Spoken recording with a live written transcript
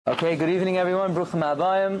Okay, good evening everyone. Bruchim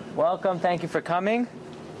Habayim. Welcome, thank you for coming.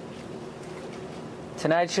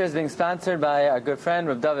 Tonight's shir is being sponsored by our good friend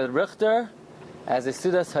Rav David Richter as a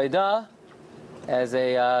Sudas Haidah, as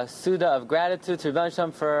a Suda of gratitude to Rebbeinu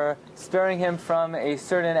Shalom for sparing him from a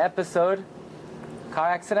certain episode, car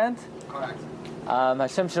accident.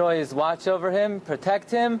 Hashem should always watch over him, protect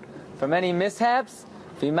him from any mishaps.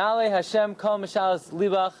 V'malei Hashem kol mishalas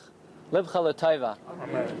libach.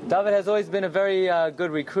 David has always been a very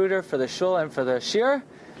good recruiter for the shul and for the shir.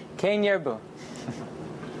 Kain Yerbu.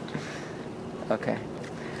 Okay.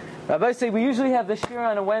 Rabbi say we usually have the shir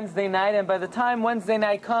on a Wednesday night, and by the time Wednesday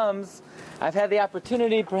night comes, I've had the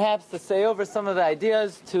opportunity perhaps to say over some of the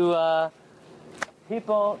ideas to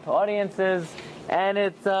people, to audiences, and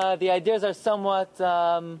the ideas are somewhat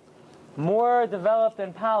more developed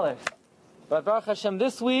and polished. But Baruch Hashem,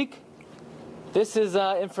 this week, this is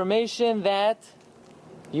information that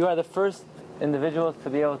you are the first individuals to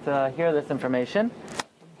be able to hear this information.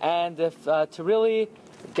 And if to really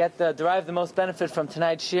derive the most benefit from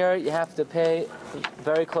tonight's shir, you have to pay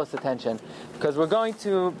very close attention. Because we're going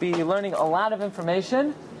to be learning a lot of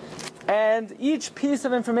information, and each piece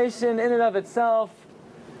of information in and of itself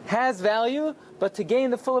has value, but to gain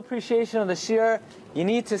the full appreciation of the shir, you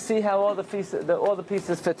need to see how all the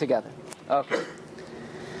pieces fit together. Okay.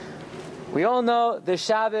 We all know the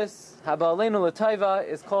Shabbos Haba'aleinu L'Taiva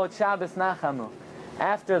is called Shabbos Nachamu.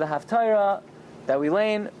 After the Haftarah that we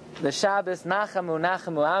learn, the Shabbos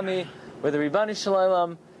Nachamu Ami, where the Ribbani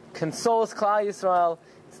Shalom consoles Klal Yisrael.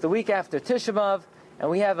 It's the week after Tisha B'Av, and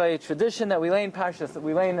we have a tradition that we learn Parshas,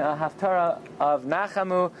 we learn a Haftarah of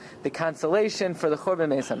Nachamu, the consolation for the Churban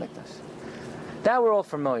Beis HaMikdash. That we're all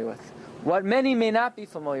familiar with. What many may not be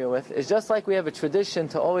familiar with is just like we have a tradition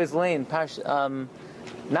to always learn Nachamu,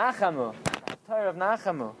 Haftarah of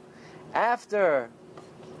Nachamu, after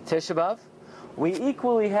Tisha B'Av, we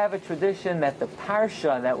equally have a tradition that the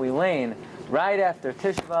Parsha that we learn right after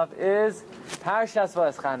Tisha B'Av is Parshas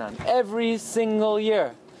Va'eschanan. Every single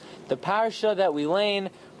year, the Parsha that we learn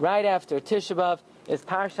right after Tisha B'Av is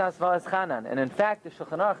Parshas Va'eschanan. And in fact, the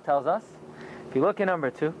Shulchan Aruch tells us, if you look at number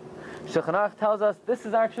 2, Shulchan Aruch tells us this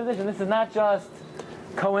is our tradition. This is not just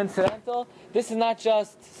coincidental. This is not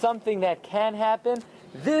just something that can happen.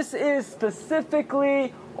 This is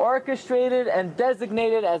specifically orchestrated and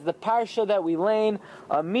designated as the parsha that we learn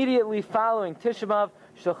immediately following Tisha B'Av.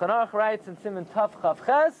 Shulchan Aruch writes in Siman Tav Chav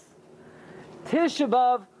Ches, Tisha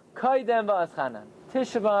B'Av Koydem Va'eschanan.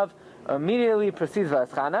 Tisha B'Av immediately precedes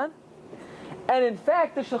Va'eschanan. And in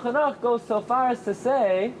fact, the Shulchan Aruch goes so far as to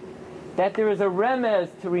say that there is a remez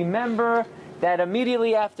to remember that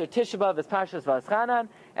immediately after Tisha B'Av is Parshas Va'eschanan,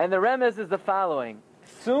 and the remez is the following: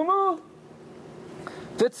 Sumu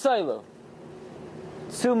V'tzailu.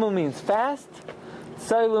 Sumu means fast.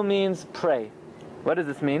 Tzailu means pray. What does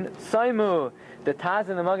this mean? Saimu. The Taz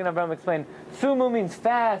and the Magen Avraham explain. Sumu means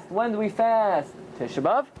fast. When do we fast? Tisha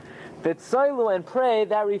B'Av. V'tzailu and pray,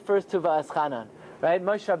 that refers to Va'eschanan. Right?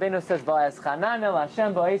 Moshe Rabbeinu says Va'eschanan el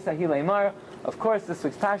Hashem ba'isa hileimar. Of course, this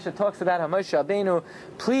week's Parsha talks about how Moshe Rabbeinu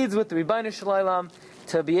pleads with the Ribbani Shalom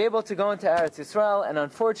to be able to go into Eretz Yisrael, and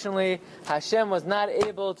unfortunately, Hashem was not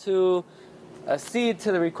able to accede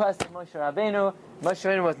to the request of Moshe Rabbeinu. Moshe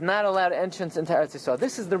Rabbeinu was not allowed entrance into Eretz Yisrael.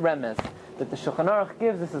 This is the remez that the Shulchan Aruch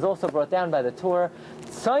gives. This is also brought down by the Torah.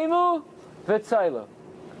 Tzaimu v'tzailu.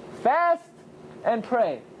 Fast and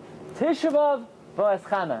pray. Tisha B'Av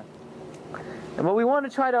v'eschanan. And what we want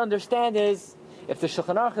to try to understand is, if the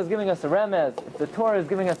Shulchan Aruch is giving us a remez, if the Torah is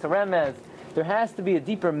giving us a remez, there has to be a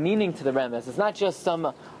deeper meaning to the remez. It's not just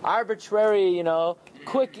some arbitrary,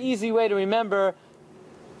 quick, easy way to remember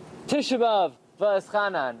Tisha B'Av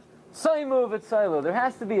v'eschanan, Saimu v'tzailu. There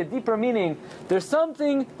has to be a deeper meaning. There's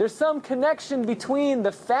some connection between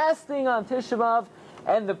the fasting on Tisha B'Av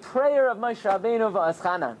and the prayer of Moshe Rabbeinu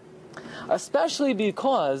v'eschanan. Especially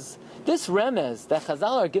because this remez that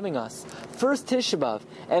Chazal are giving us, first Tisha B'Av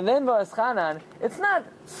and then v'eschanan, it's not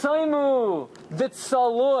Saimu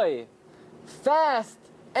v'tzaloi, fast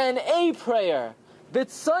and a prayer.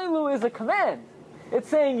 V'tzailu is a command. It's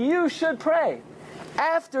saying you should pray.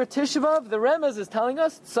 After Tisha B'Av, the remez is telling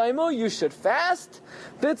us, Tzaimu, you should fast,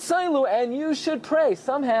 V'tzailu, and you should pray.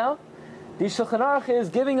 Somehow, the Shulchan Aruch is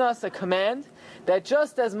giving us a command that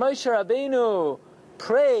just as Moshe Rabbeinu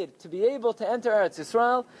prayed to be able to enter Eretz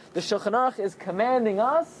Yisrael, the Shulchan Aruch is commanding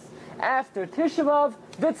us, after Tisha B'Av,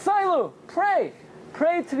 V'tzailu, pray.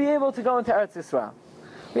 Pray to be able to go into Eretz Yisrael.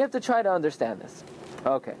 We have to try to understand this.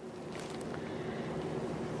 Okay.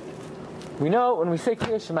 We know when we say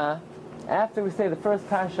Kriyas Shema, after we say the first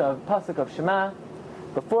pasuk of Shema,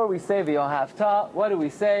 before we say V'yohavta, what do we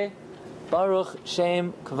say? Baruch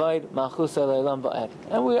Shem Kavod Malchus Le'olam Va'ed.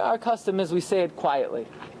 And our custom is we say it quietly.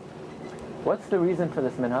 What's the reason for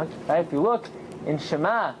this minhag? Right? If you look in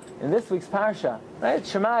Shema, in this week's parsha, right?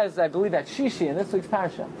 Shema is, I believe, at Shishi in this week's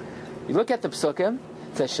parsha. You look at the psukim,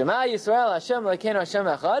 it says Shema Yisrael Hashem Elokeinu Hashem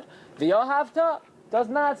Echad, V'yohavta does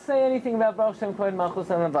not say anything about Baruch Shem Kavod Malchus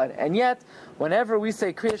Le'olam Va'ed. And yet, whenever we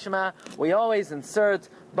say Kriya Shema, we always insert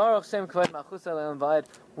Baruch Shem Kavod Malchus Le'olam Va'ed.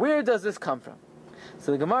 Where does this come from?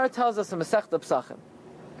 So the Gemara tells us in Masechta Pesachim.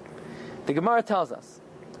 The Gemara tells us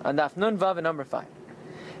on Daf Nun Vav and number 5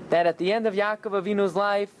 that at the end of Yaakov Avinu's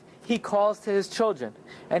life, he calls to his children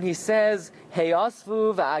and he says,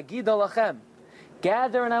 Heyasvu va'agid alachem.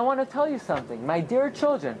 Gather and I want to tell you something. My dear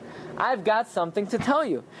children, I've got something to tell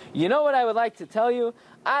you. You know what I would like to tell you?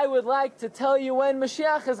 I would like to tell you when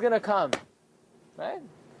Mashiach is going to come. Right?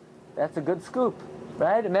 That's a good scoop.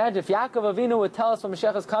 Right? Imagine if Yaakov Avinu would tell us when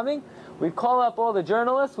Mashiach is coming, we'd call up all the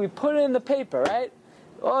journalists, we'd put it in the paper, right?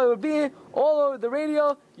 Oh, it would be all over the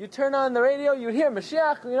radio. You turn on the radio, you'd hear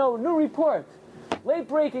Mashiach, new report. Late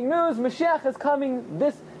breaking news, Mashiach is coming.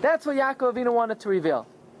 That's what Yaakov Avinu wanted to reveal.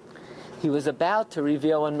 He was about to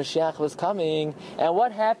reveal when Mashiach was coming. And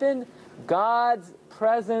what happened? God's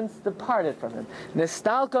presence departed from him.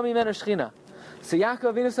 Nistalka mimenu shechina. So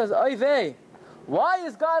Yaakov Avinu says, Oy vey, why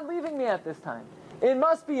is God leaving me at this time? It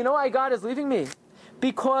must be, why God is leaving me?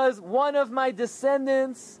 Because one of my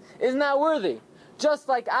descendants is not worthy. Just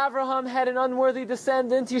like Abraham had an unworthy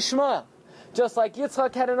descendant, Yishmael. Just like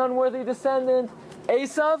Yitzchak had an unworthy descendant,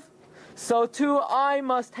 Esav. So too I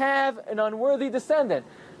must have an unworthy descendant.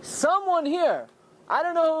 Someone here, I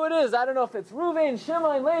don't know who it is. I don't know if it's Reuven,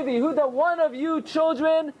 Shimon, Levi, who that one of you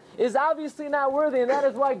children is obviously not worthy, and that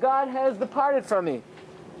is why God has departed from me.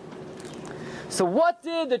 So what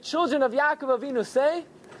did the children of Yaakov Avinu say?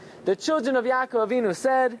 The children of Yaakov Avinu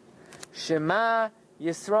said, Shema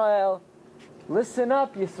Yisrael. Listen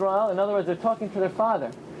up, Yisrael. In other words, they're talking to their father.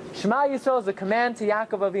 Shema Yisrael is a command to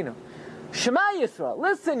Yaakov Avinu. Shema Yisrael.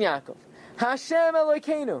 Listen, Yaakov. Hashem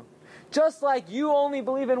Elokeinu. Just like you only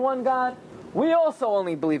believe in one God, we also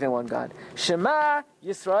only believe in one God. Shema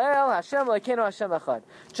Yisrael Hashem Elokeinu Hashem Echad.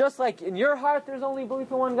 Just like in your heart there's only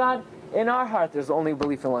belief in one God, in our heart there's only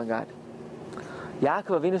belief in one God.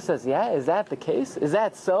 Yaakov Avinu says, yeah, is that the case? Is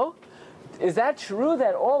that so? Is that true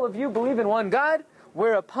that all of you believe in one God?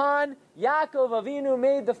 Whereupon Yaakov Avinu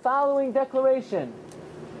made the following declaration.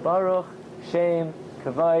 Baruch Shem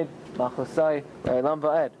Kavod Malchusai Le'olam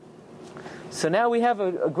Va'ed. So now we have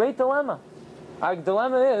a great dilemma. Our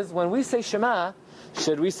dilemma is, when we say Shema,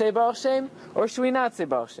 should we say Baruch Shem or should we not say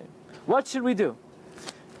Baruch Shem? What should we do?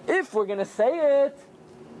 If we're going to say it,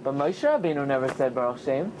 but Moshe Rabbeinu never said Baruch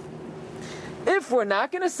Shem. If we're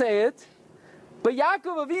not going to say it, but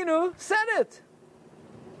Yaakov Avinu said it.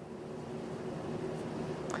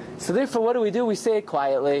 So therefore, what do? We say it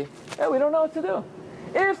quietly. Yeah, we don't know what to do.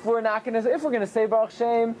 If we're going to say Baruch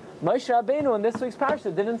Shem, Moshe Rabbeinu in this week's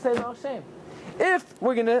parsha didn't say Baruch Shem. If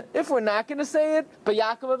we're not going to say it, but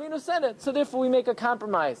Yaakov Avinu said it, so therefore we make a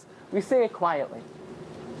compromise. We say it quietly.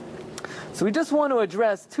 So we just want to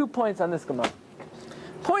address 2 points on this Gemara.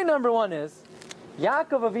 Point number 1 is,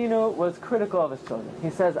 Yaakov Avinu was critical of his children. He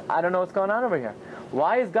says, I don't know what's going on over here.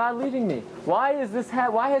 Why is God leaving me? Why has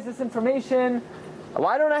this information,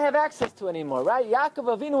 why don't I have access to it anymore? Right?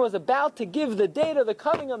 Yaakov Avinu was about to give the date of the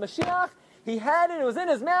coming of Mashiach. He had it was in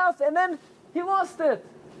his mouth, and then he lost it.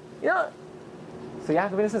 So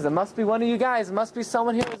Yaakov Avinu says, it must be one of you guys. It must be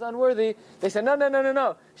someone here who's unworthy. They said,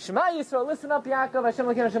 no. Shema Yisrael, listen up, Yaakov, Hashem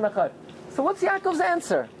Elokeinu Hashem Echad. So what's Yaakov's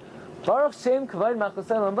answer? Baruch Shem Kavod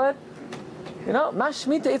Malchusai Le'olam Va'ed.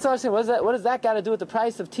 Mashmita Yitzhak Hashem. What does that got to do with the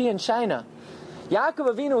price of tea in China?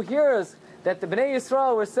 Yaakov Avinu hears that the Bnei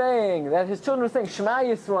Yisrael were saying, that his children were saying, Shema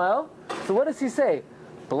Yisrael. So what does he say?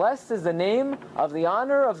 Blessed is the name of the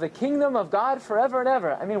honor of the kingdom of God forever and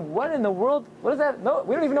ever. I mean, what in the world? What does that? No,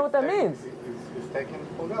 we don't even know what that means. It's taken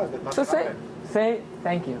for God. So say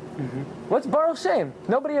thank you. Mm-hmm. What's Baruch Shem?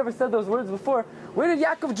 Nobody ever said those words before. Where did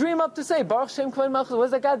Yaakov dream up to say Baruch Shem Kavod Malchus? What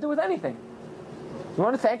does that got to do with anything? You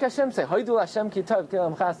want to thank Hashem? Say Hoidul Hashem Ki Tov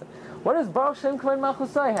Kilam Chasa. What does Baruch Shem Kavod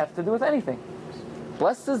Malchusai have to do with anything?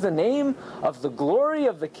 Blessed is the name of the glory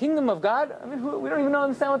of the kingdom of God. I mean, we don't even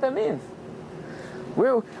understand what that means.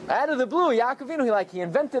 We're out of the blue. Yaakov Avinu, he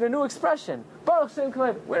invented a new expression. Baruch Shem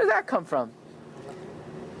Kavod. Where does that come from?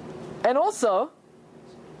 And also,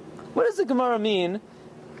 what does the Gemara mean?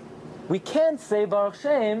 We can't say Baruch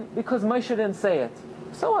Shem because Moshe didn't say it.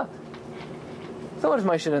 So what? So what if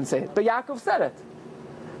Moshe didn't say it? But Yaakov said it.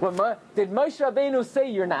 Did Moshe Rabbeinu say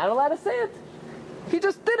you're not allowed to say it? He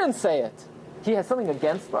just didn't say it. He has something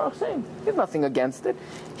against Baruch Shem. He has nothing against it.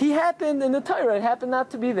 He happened in the Torah. It happened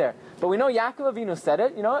not to be there. But we know Yaakov Avinu said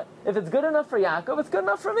it. You know what? If it's good enough for Yaakov, it's good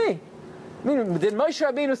enough for me. I mean, did Moshe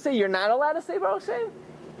Rabbeinu say you're not allowed to say Baruch Shem?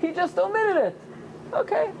 He just omitted it.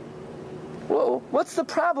 Okay. Well, what's the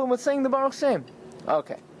problem with saying the Baruch Shem?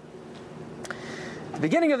 Okay. The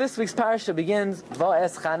beginning of this week's parasha begins,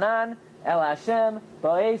 Va'es Chanan El Hashem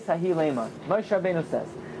Ba'es Hahi Leimar. Moshe Rabbeinu says,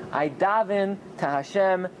 I daven to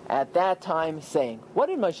Hashem at that time saying. What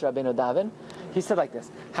did Moshe Rabbeinu daven? He said like this,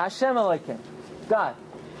 Hashem Elokim, God,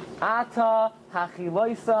 Ata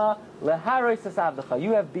Hachiloisa Leharoisas Avdecha.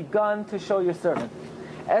 You have begun to show your servant.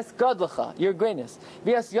 Es Godlecha, your greatness.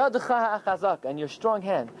 V'es Yodecha HaChazak, and your strong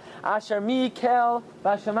hand. Asher mi kel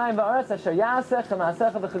v'ashamayim v'aretz asher yasech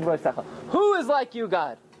v'maasecha v'chigvoisecha. Who is like you,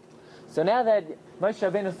 God? So now that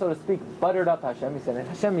Moshe Rabbeinu, so to speak, buttered up Hashem, he said,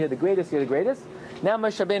 Hashem, you're the greatest, you're the greatest. Now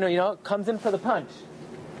Moshe Rabbeinu, comes in for the punch.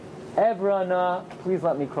 Evrana, please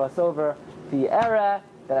let me cross over. The era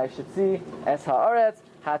that I should see. Es ha'aretz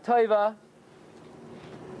ha'toiva.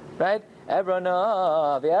 Right?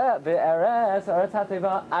 Evrana v'eretz ha'aretz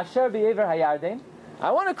ha'toiva asher b'yever hayarden.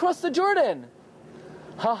 I want to cross the Jordan.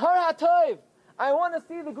 Ha'har ha'toiv. I want to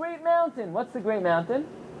see the great mountain. What's the great mountain?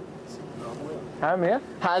 Haramiyah.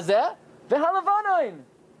 Hazeh v'halavanoin.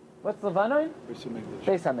 What's Lavanoin?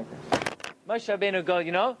 Beis HaMikdash. Moshe Rabbeinu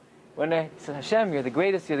go, when they say, Hashem, you're the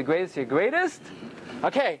greatest, you're the greatest, you're the greatest.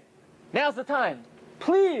 Okay, now's the time.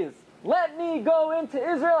 Please, let me go into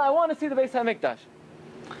Israel. I want to see the Beis HaMikdash.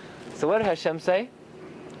 So what did Hashem say?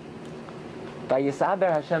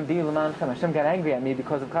 Vayisaber Hashem bi l'manchem. Hashem got angry at me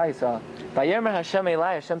because of Klal Yisrael. Vayemer Hashem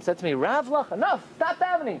Eli. Hashem said to me, Rav lach, enough, stop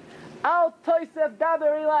davening. Al toisef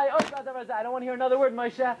daber Eli. I don't want to hear another word,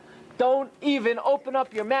 Moshe. Don't even open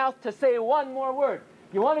up your mouth to say one more word.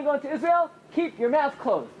 You want to go into Israel? Keep your mouth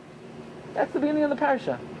closed. That's the beginning of the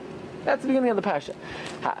parasha. That's the beginning of the parasha.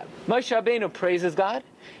 Moshe Rabbeinu praises God.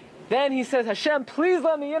 Then he says, Hashem, please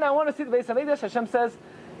let me in. I want to see the Beis HaMikdash. Hashem says,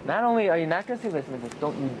 not only are you not going to see the Beis HaMikdash,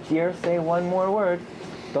 don't you dare say one more word.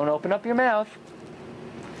 Don't open up your mouth.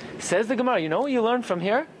 Says the Gemara, you know what you learned from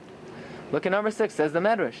here? Look at number 6. Says the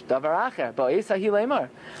Medrash. Davar acher, ba'es hahi leimar.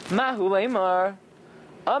 Mahu leimar.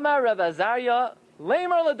 Amar Rav Azariah,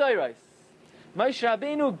 leimar l'doiros. Moshe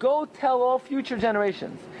Rabbeinu, go tell all future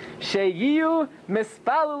generations, sheyiyu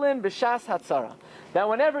mispalulin b'shas hatzara, that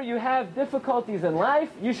whenever you have difficulties in life,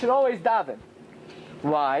 you should always daven.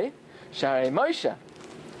 Why? Sharei Moshe,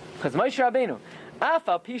 because Moshe Rabbeinu,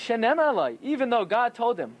 afa pi shenemar lai, even though God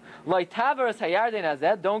told him, lai tavaras hayarden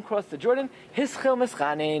azed, don't cross the Jordan, hischil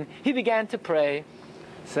mischanein, he began to pray.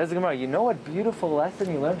 Says the Gemara, you know what beautiful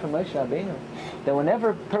lesson you learn from Moshe Rabbeinu? That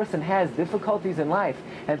whenever a person has difficulties in life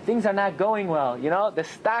and things are not going well, the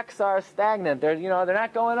stocks are stagnant, they're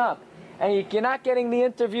not going up, and you're not getting the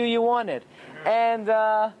interview you wanted, and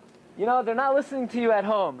they're not listening to you at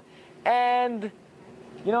home, and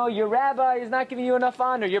your rabbi is not giving you enough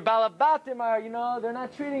honor, your balabatim are, they're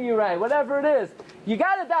not treating you right, whatever it is, you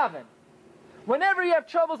got to daven. Whenever you have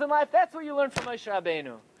troubles in life, that's what you learn from Moshe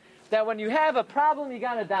Rabbeinu. That when you have a problem, you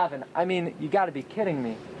got to daven. I mean, you got to be kidding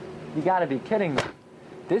me. You got to be kidding me.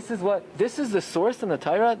 This is the source in the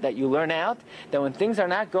Torah that you learn out, that when things are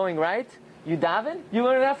not going right, you daven? You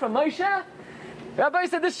learn that from Moshe? Rabbi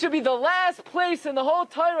said this should be the last place in the whole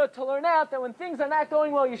Torah to learn out that when things are not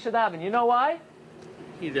going well, you should daven. You know why?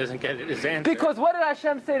 He doesn't get his answer. Because what did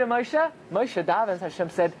Hashem say to Moshe? Moshe davens, Hashem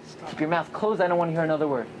said, keep your mouth closed, I don't want to hear another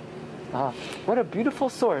word. What a beautiful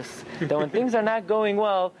source, that when things are not going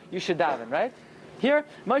well, you should daven, right? Here,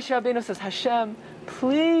 Moshe Rabbeinu says, Hashem,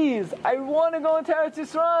 please, I want to go into Eretz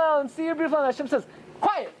Yisrael and see your beautiful land. Hashem says,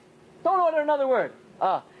 quiet, don't utter another word.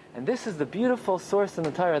 And this is the beautiful source in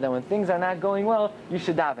the Torah, that when things are not going well, you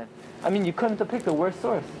should daven. I mean, you couldn't have picked a worse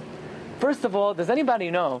source. First of all, does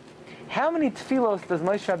anybody know, how many tefillos does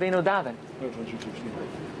Moshe Rabbeinu daven?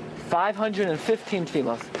 515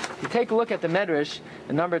 tefillos. You take a look at the Medrash,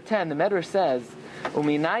 in number 10, the Medrash says,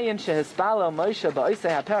 Uminayin shehispalo Moshe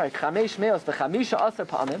ba'isei haperak chamesh meos v'chamisha asar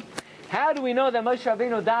pa'amim. How do we know that Moshe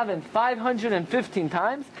Rabbeinu davened 515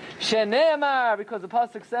 times? Shene'emar, because the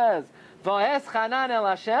pasuk says, Va'es chanan el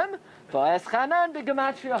Hashem, va'es chanan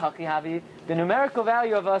b'gematria hachi. The numerical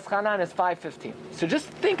value of va'es chanan is 515. So just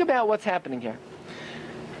think about what's happening here.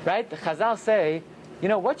 Right? The Chazal say,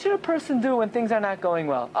 what should a person do when things are not going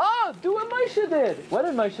well? Do what Moshe did. What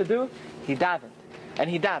did Moshe do? He davened, and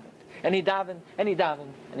he davened, and he davened, and he davened,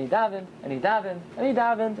 and he davened, and he davened, and he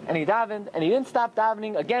davened, and he davened, and he didn't stop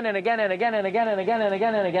davening again and again and again and again and again and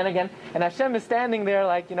again and again and again. And Hashem is standing there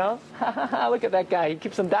like, look at that guy. He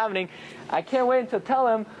keeps on davening. I can't wait to tell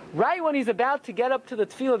him, right when he's about to get up to the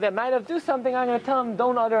tefillah that might have do something, I'm going to tell him,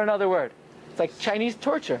 don't utter another word. It's like Chinese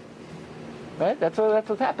torture. Right? That's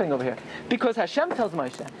what's happening over here. Because Hashem tells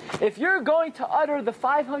Moshe, if you're going to utter the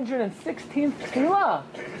 516th tefillah,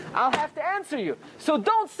 I'll have to answer you. So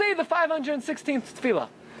don't say the 516th tefillah.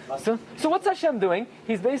 So what's Hashem doing?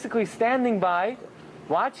 He's basically standing by,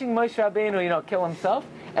 watching Moshe Rabbeinu, kill himself.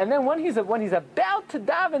 And then when he's about to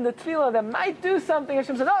daven the tefillah that might do something,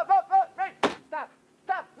 Hashem says, right, stop,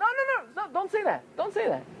 no, don't say that.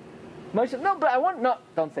 Moshe, no, but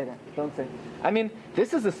don't say that. Don't say it. I mean,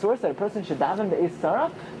 this is the source that a person should daven be'ez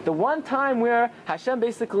Sarah. The one time where Hashem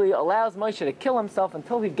basically allows Moshe to kill himself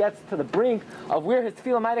until he gets to the brink of where his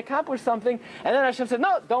tefillah might accomplish something, and then Hashem said,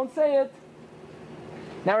 no, don't say it.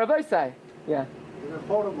 Now Rabbi Say, yeah.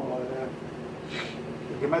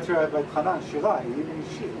 גימטריה בית חנן, שירה,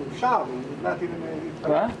 הוא שר, הוא נתתי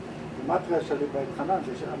להתפלל. גימטריה של בית חנן,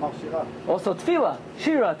 זה אמר שירה. Also tefillah,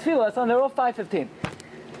 shira, tefillah, it's on there all 5:15.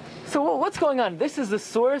 So what's going on? This is the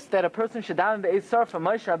source that a person should daven be'ez Sarah from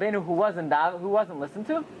Moshe Rabbeinu who wasn't listened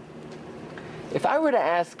to. If I were to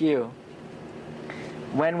ask you,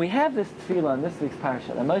 when we have this tefillah in this week's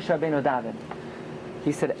parasha, that Moshe Rabbeinu daven,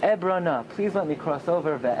 he said, Ebrana, please let me cross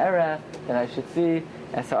over ve'era, that I should see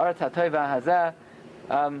esa'aretz ha'toiva hazeh.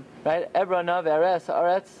 Right? Ebrana ve'eres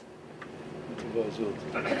ha'aretz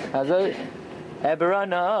hazeh.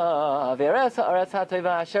 Ebrana ve'eres ha'aretz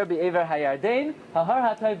ha'toiva asher be'ever ha'yarden ha'har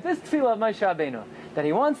ha'toiv. This tefillah of Moshe Rabbeinu, that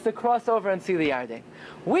he wants to cross over and see the Yarden.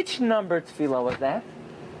 Which number tefillah was that?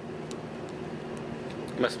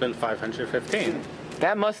 Must have been 515.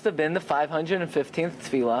 That must have been the 515th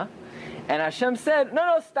tefillah. And Hashem said,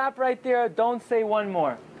 no, stop right there. Don't say one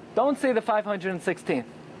more. Don't say the 516th.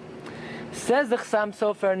 Says the Chassam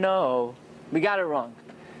Sofer, no, we got it wrong.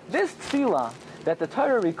 This tefillah that the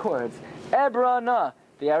Torah records, Ebrana,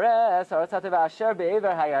 v'yares, ha'aretz ha'teva asher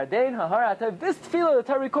be'ever ha'yarden, ha'har ha'tev, this tefillah the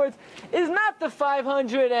Torah records is not the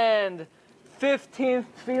 515th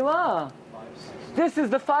tefillah. This is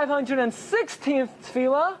the 516th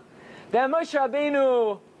tefillah that Moshe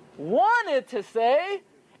Rabbeinu wanted to say,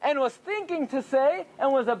 and was thinking to say,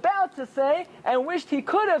 and was about to say, and wished he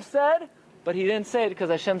could have said, but he didn't say it because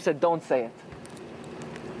Hashem said, don't say it.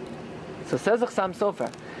 So says the Chassam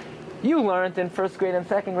Sofer, you learned in first grade and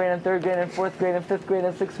second grade and third grade and fourth grade and fifth grade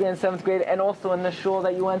and sixth grade and seventh grade, and also in the shul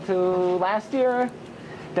that you went to last year,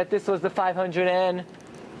 that this was the 515th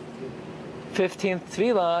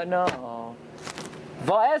tefillah. No.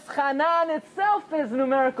 Va'es Chanan itself is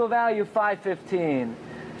numerical value 515.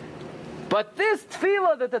 But this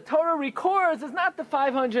tefillah that the Torah records is not the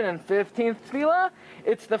 515th tefillah,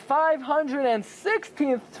 it's the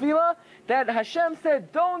 516th tefillah that Hashem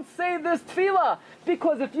said, don't say this tefillah,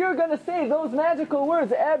 because if you're going to say those magical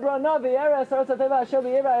words, Ebrana v'yeres ha'aretz ha'teva asher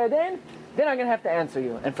be'ever ha'yarden, then I'm going to have to answer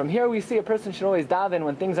you. And from here we see a person should always daven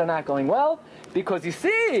when things are not going well, because you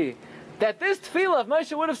see that this tefillah, if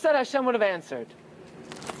Moshe would have said, Hashem would have answered.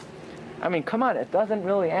 I mean, come on, it doesn't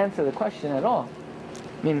really answer the question at all.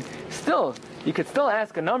 I mean, still, you could still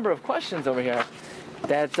ask a number of questions over here.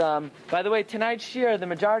 That, by the way, tonight's shir, the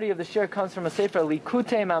majority of the shir comes from a sefer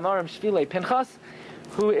Likutei Ma'amarim Shvilei Pinchas,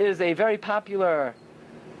 who is a very popular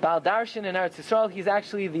Baal Darshan in Eretz Yisrael. He's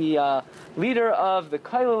actually the leader of the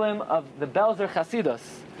Koilelim of the Belzer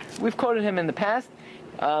Chasidus. We've quoted him in the past,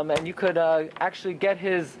 and you could actually get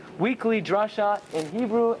his weekly drasha in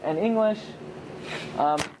Hebrew and English.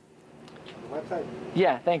 Website.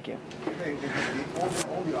 Yeah, thank you. All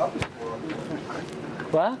the others were.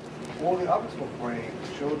 What? All the others were praying.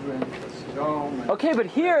 Children, Sidon. Okay, but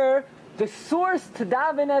here, the source to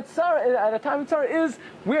daven at the time of Tzara is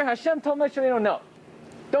where Hashem told Moshe, no.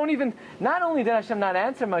 Don't even, not only did Hashem not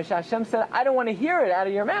answer Moshe, Hashem said, I don't want to hear it out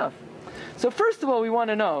of your mouth. So first of all, we want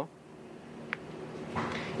to know,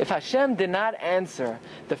 if Hashem did not answer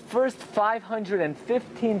the first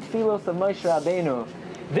 515 tefillos of Moshe Rabbeinu,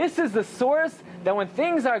 this is the source that when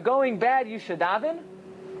things are going bad, you should daven?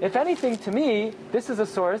 If anything, to me, this is a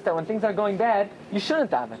source that when things are going bad, you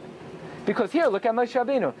shouldn't daven. Because here, look at Moshe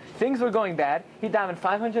Rabbeinu. Things were going bad. He davened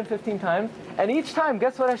 515 times. And each time,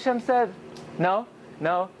 guess what Hashem said? No,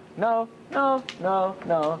 no, no, no, no,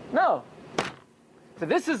 no, no. So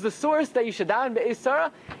this is the source that you should daven be'ez Sarah.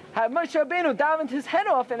 Moshe Rabbeinu davened his head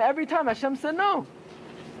off, and every time Hashem said no.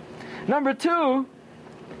 Number two,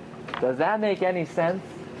 does that make any sense?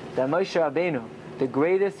 That Moshe Rabbeinu, the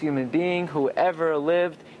greatest human being who ever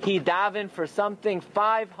lived, he davened for something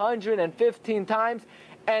 515 times,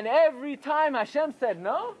 and every time Hashem said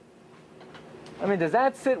no? I mean, does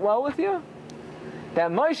that sit well with you?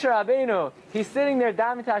 That Moshe Rabbeinu, he's sitting there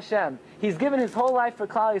davening to Hashem. He's given his whole life for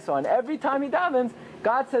Klal Yisrael, and every time he davens,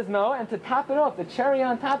 God says no, and to top it off, the cherry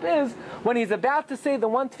on top is, when he's about to say the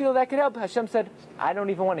one tefillah that could help, Hashem said, I don't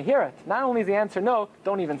even want to hear it. Not only is the answer no,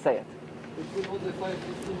 don't even say it. Between all the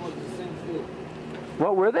 515 was the same field.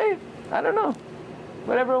 What were they? I don't know.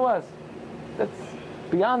 Whatever it was. That's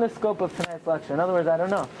beyond the scope of tonight's lecture. In other words, I don't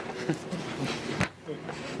know.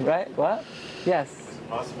 Right? What? Yes. Is it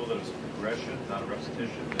possible that it's a progression, not a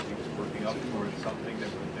repetition, that he was working up towards something that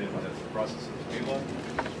would have been the process of tefillah?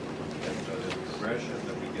 And there's a progression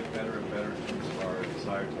that we get better and better in terms of our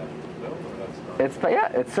desire to have fulfilled, or that's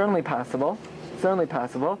not? It's certainly possible. Certainly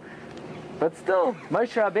possible. But still,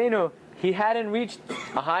 Moshe Rabbeinu, he hadn't reached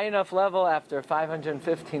a high enough level after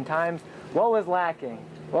 515 times. What was lacking?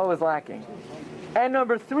 What was lacking? And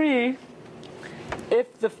number 3,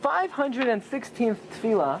 if the 516th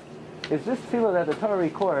tefillah is this tefillah that the Torah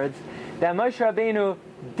records that Moshe Rabbeinu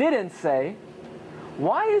didn't say,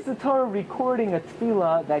 why is the Torah recording a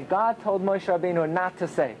tefillah that God told Moshe Rabbeinu not to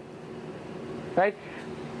say? Right?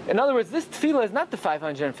 In other words, this tefillah is not the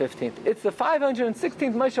 515th. It's the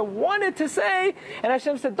 516th Moshe wanted to say, and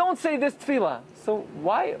Hashem said, don't say this tefillah. So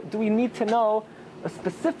why do we need to know a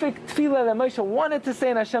specific tefillah that Moshe wanted to say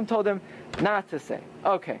and Hashem told him not to say?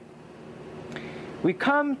 Okay. We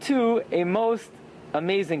come to a most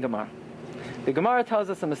amazing Gemara. The Gemara tells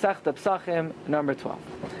us in Masechta Pesachim, number 12.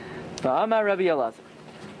 Va'amar Rabbi Elazar,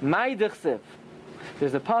 Mai dichsiv.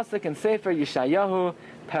 There's a pasuk in Sefer Yeshayahu,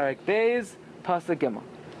 Parak Beis, pasuk Gimel.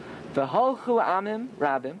 V'holchu amim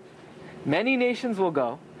rabim. Many nations will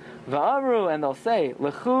go. Va'amru, and they'll say,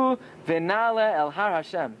 Lechu v'nale el har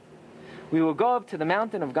Hashem. We will go up to the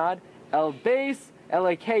mountain of God, El Beis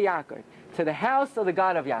Elokei Yaakov, to the house of the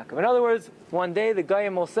God of Yaakov. In other words, one day the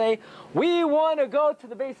Goyim will say, we want to go to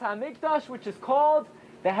the Beis HaMikdash, which is called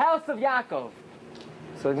the house of Yaakov.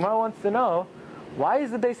 So the Gemara wants to know, why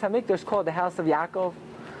is the Beis HaMikdash called the house of Yaakov?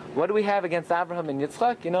 What do we have against Abraham and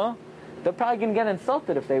Yitzchak? You know, they're probably going to get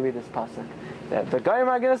insulted if they read this pasuk. The Goyim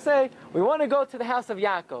are going to say, we want to go to the house of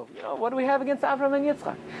Yaakov. You know, what do we have against Abraham and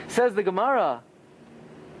Yitzchak? Says the Gemara,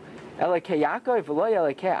 Elokei Yaakov, v'lo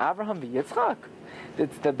Elokei Abraham v'Yitzchak.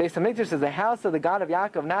 It's the Beis HaMikdash is the house of the God of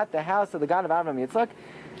Yaakov, not the house of the God of Abraham and Yitzchak.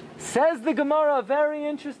 Says the Gemara, a very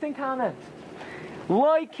interesting comment.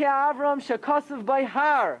 Like Avram shekasav by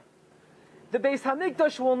har. The Beis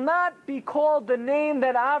HaMikdash will not be called the name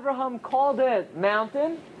that Abraham called it,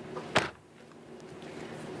 mountain.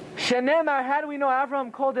 Shenemar, how do we know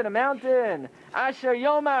Abraham called it a mountain? Asher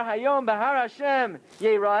Yomar Hayom Bahar Hashem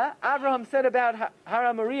Yerah. Abraham said about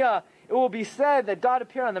Hara Moriah, it will be said that God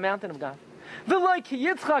appeared on the mountain of God. Like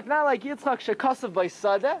Yitzchak, not like Yitzchak shekasav by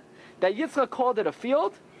Sadeh, that Yitzchak called it a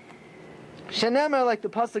field. Shenemar, like the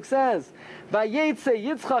pasuk says, Vayetze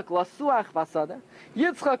Yitzchak lasuach v'sadeh.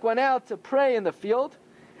 Yitzchak went out to pray in the field.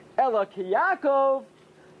 Elokei Yaakov,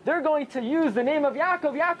 they're going to use the name of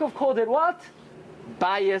Yaakov. Yaakov called it what?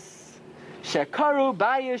 Bayis. Shekaru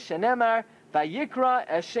Bayis Shenemar Vayikra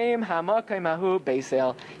Eshem Hamakai Mahu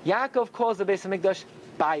Beisel. Yaakov calls the Beis HaMikdash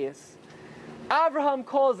Bayis. Abraham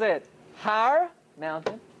calls it Har,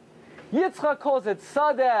 mountain. Yitzchak calls it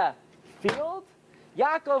Sadeh, field.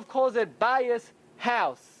 Yaakov calls it Bayis,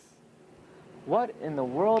 house. What in the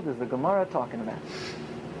world is the Gemara talking about?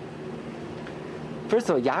 First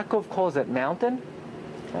of all, Yaakov calls it mountain.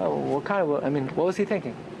 Oh, what was he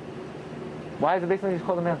thinking? Why is it basically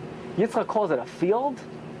called a mountain? Yitzchak calls it a field.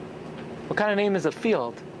 What kind of name is a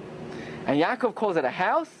field? And Yaakov calls it a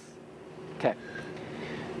house. Okay.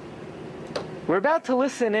 We're about to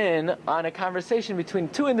listen in on a conversation between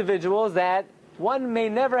two individuals that one may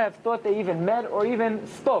never have thought they even met or even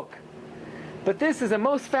spoke. But this is a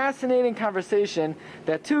most fascinating conversation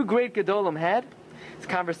that two great Gedolim had. It's a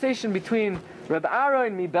conversation between Reb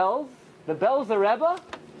Aaron Mibelz, the Belzer Rebbe,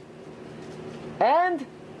 and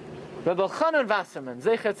Reb Elchanan Wasserman,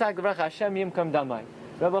 Zecher Tzaddik Levracha Hashem Yimkam Damai.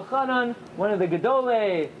 Reb Elchanan, one of the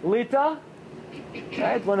Gedolei Lita,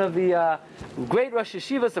 right, one of the great Rosh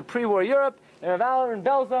Yeshivas of pre-war Europe, and Reb Aaron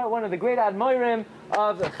Belzer, one of the great Admorim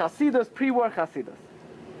of Chasidus, pre-war Chasidus.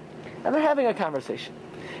 And they're having a conversation.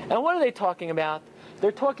 And what are they talking about?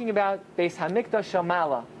 They're talking about Beis HaMikdash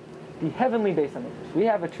Shamala, the heavenly Beis HaMikdash. We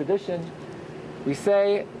have a tradition. We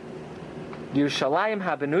say, Yerushalayim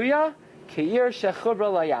Habenuya, Ke'ir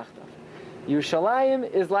Shechubra Layachtav.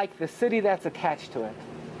 Yerushalayim is like the city that's attached to it.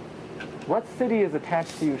 What city is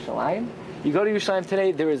attached to Yerushalayim? You go to Yerushalayim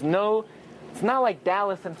today, it's not like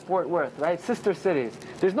Dallas and Fort Worth, right? Sister cities.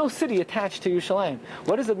 There's no city attached to Yerushalayim.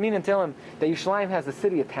 What does it mean in Tehillim that Yerushalayim has a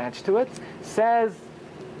city attached to it? Says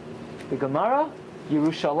the Gemara,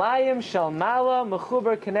 Yerushalayim shel mala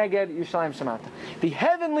mechuber keneged Yerushalayim shemata. The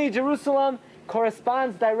heavenly Jerusalem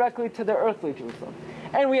corresponds directly to the earthly Jerusalem.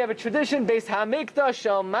 And we have a tradition, Beis HaMikdash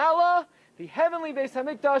shel mala, the heavenly Beis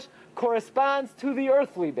HaMikdash corresponds to the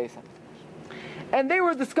earthly Beis HaMikdash. And they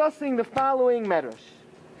were discussing the following medrash.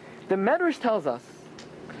 The Medrash tells us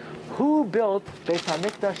who built Beis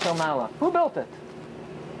Hamikdash Shel Ma'ala. Who built it?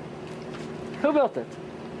 Who built it?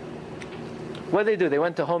 What did they do? They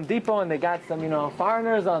went to Home Depot and they got some,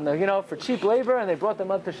 foreigners on the, for cheap labor, and they brought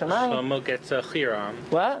them up to Shemayim. Shlomo gets a chiram.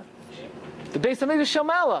 What? The Beis Hamikdash Shel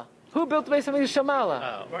Ma'ala. Who built the Beis Hamikdash Shel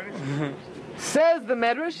Ma'ala? Oh. Says the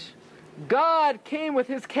Medrash, God came with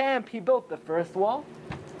his camp, he built the first wall.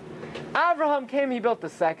 Abraham came, he built the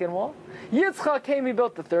second wall. Yitzchak came, he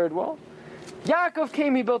built the third wall. Yaakov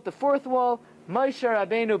came, he built the fourth wall. Moshe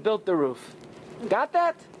Rabbeinu built the roof. Got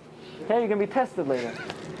that? Okay, you're going to be tested later.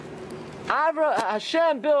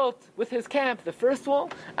 Hashem built with his camp the first wall.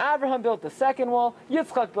 Abraham built the second wall.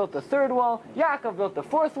 Yitzchak built the third wall. Yaakov built the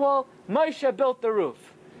fourth wall. Moshe built the roof.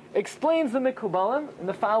 Explains the Mikubalim in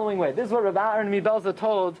the following way. This is what Rabbi Aaron Mibelza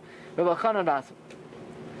told Rabbi Chanan Basra.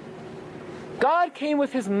 God came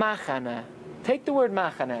with his machana. Take the word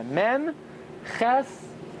machana. Mem, ches,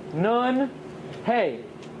 nun, hey.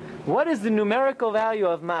 What is the numerical value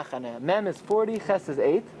of machana? Mem is 40, ches is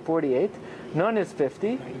 8, 48. Nun is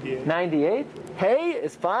 50, 98. Hey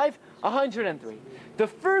is 5, 103. The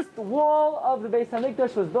first wall of the Beis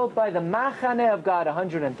Hamikdash was built by the machane of God,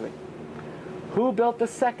 103. Who built the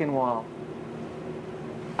second wall?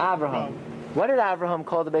 Abraham. What did Abraham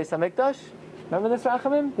call the Beis Hamikdash? Remember this,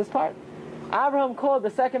 Rachamim? This part? Abraham called the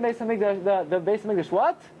second Beis Hamikdash, the Beis Hamikdash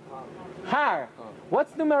what? Har.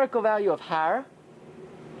 What's the numerical value of Har?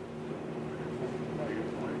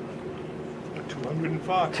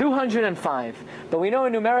 205. 205. But we know a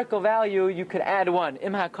numerical value, you could add 1.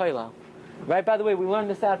 Imha koila. Right, by the way, we learned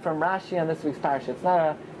this out from Rashi on this week's parsha.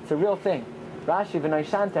 It's a real thing. Rashi, V'nai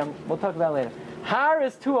Shantem, we'll talk about it later. Har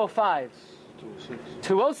is 205.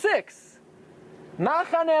 206.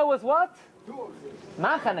 Machane was what? 206.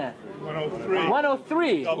 Machane.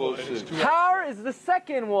 103. 103. Har is the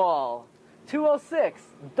second wall. 206.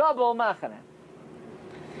 Double Machane.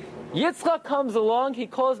 Yitzchak comes along, he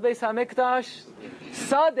calls Beis Hamikdash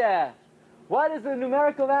Sadeh. What is the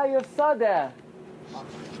numerical value of Sadeh?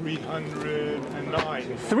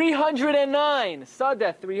 309. 309.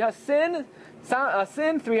 Sadeh, 3.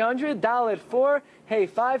 Sin, 300. Dalet, 4. Hey,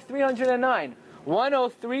 5, 309.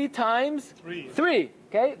 103 times 3.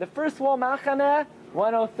 Okay, the first wall, Machaneh,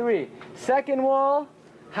 103. Second wall,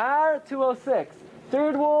 Har, 206.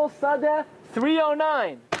 Third wall, Sadeh,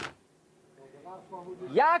 309.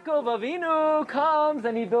 Yaakov Avinu comes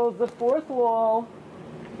and he builds the fourth wall.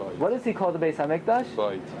 What does he call the Beis Hamikdash?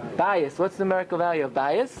 Bayis. What's the numerical value of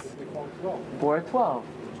Bayis? 412.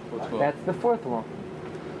 That's the fourth wall.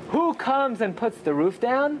 Who comes and puts the roof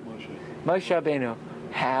down? Moshe Rabbeinu.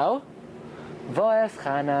 How? Vo'es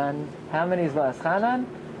Chanan. How many is Vo'es Chanan?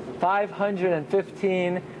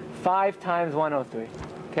 515. 5 times 103.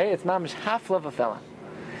 Okay, it's mamish half of a fella.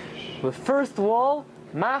 The first wall,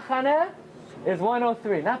 Machaneh, is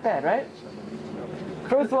 103. Not bad, right?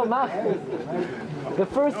 First wall, the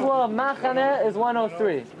first wall of Machaneh is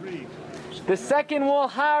 103. The second wall,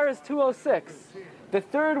 Har, is 206. The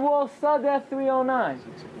third wall, Sadeh, 309.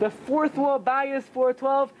 The fourth wall, Bayis,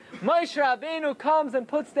 412. Moshe Rabbeinu comes and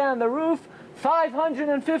puts down the roof,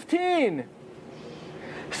 515.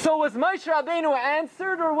 So was Moshe Rabbeinu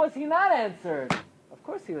answered or was he not answered? Of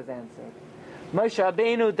course he was answered. Moshe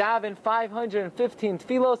Rabbeinu davened 515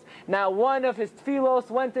 tefillos. Now one of his tefillos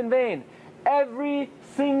went in vain. Every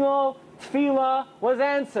single tefillah was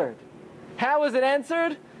answered. How was it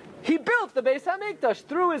answered? He built the Beis Hamikdash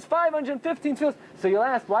through his 515 tefillos. So you'll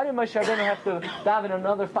ask, why did Moshe Rabbeinu have to daven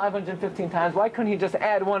another 515 times? Why couldn't he just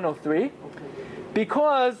add 103?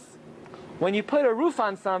 Because when you put a roof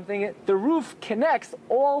on something, the roof connects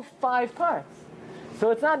all 5 parts. So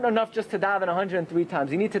it's not enough just to daven 103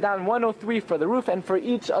 times. You need to daven 103 for the roof and for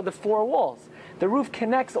each of the 4 walls. The roof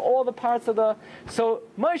connects all the parts of the... So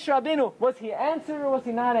Moshe Rabbeinu, was he answered or was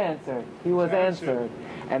he not answered? He was answered.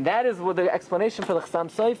 And that is what the explanation for the Chassam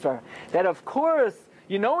Sofer. That of course,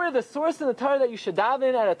 you know where the source in the Torah that you should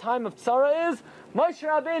daven at a time of tzara is? Moshe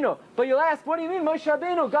Rabbeinu. But you'll ask, what do you mean Moshe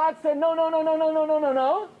Rabbeinu? God said, no.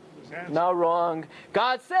 No, wrong.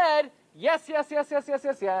 God said, yes.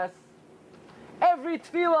 Every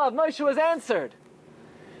tefillah of Moshe was answered.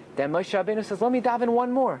 Then Moshe Rabbeinu says, let me daven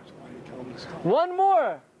one more. One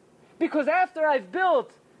more. Because after I've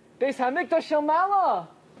built Beis Hamikdash Shel Ma'ala,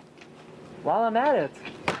 while I'm at it,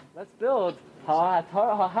 let's build let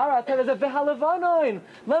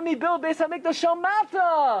me build Beis Hamikdash Shel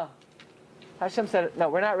Mata. Hashem said, no,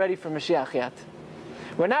 we're not ready for Mashiach yet.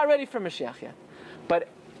 We're not ready for Mashiach yet. But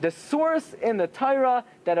the source in the Torah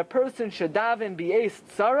that a person should daven b'eis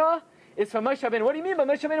tzara is from Moshe Rabbeinu. What do you mean? But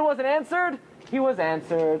Moshe Rabbeinu wasn't answered? He was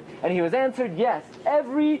answered. And he was answered, yes.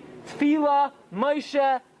 Every tefillah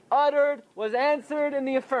Moshe uttered, was answered in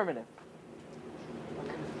the affirmative.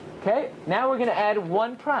 Okay, now we're going to add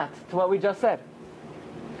one prat to what we just said.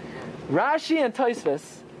 Rashi and Tosfos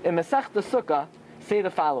in Masechta Sukkah say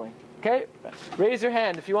the following. Okay, raise your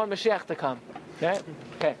hand if you want Mashiach to come.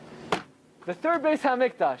 Okay. The third Beis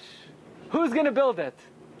Hamikdash, who's going to build it?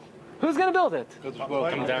 Who's going to build it?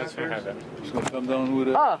 Come down from heaven. It's going to come down with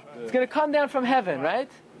it. Oh, it's going to come down from heaven, right?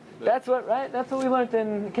 That's what we learned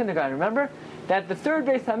in kindergarten. Remember that the third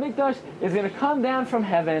Beis Hamikdash is going to come down from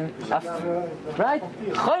heaven, right?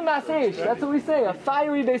 Choy Maseish. That's what we say. A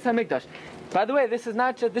fiery Beis Hamikdash. By the way, this is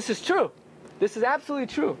not just. This is true. This is absolutely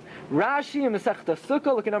true. Rashi in Masechta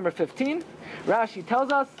Sukkah, look at number 15. Rashi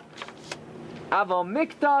tells us, Aval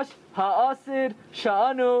Mikdash ha'asid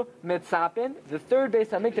sha'anu mitzapin. The third Beis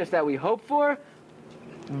Hamikdash that we hope for,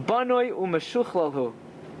 banoi u'meshuchlalhu,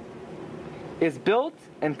 is built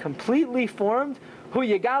and completely formed. Hu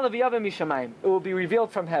yigala v'yavim mishamayim. It will be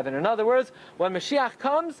revealed from heaven. In other words, when Mashiach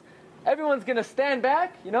comes, everyone's going to stand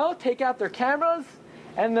back, take out their cameras,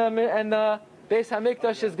 and the Beis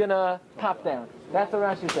Hamikdash is going to pop down. That's what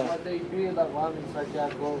Rashi says. But they build a one inside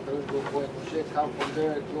that go when Moshe come from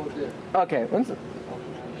there and go there. Okay,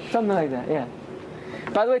 something like that, yeah.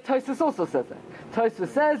 By the way, Tosfos also says that. Tosfos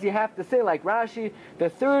says you have to say like Rashi, the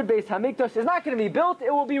third Beis Hamikdash is not going to be built,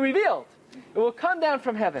 it will be revealed. It will come down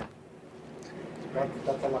from heaven.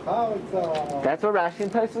 That's what Rashi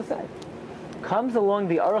and Tosfos say. Comes along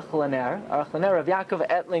the Aruch LaNer of Yaakov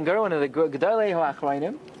Ettlinger, one of the Gedolei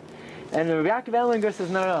HaAchrayim, and Rav Yaakov Ettlinger says,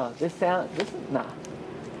 no, this is, nah.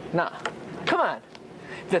 Come on.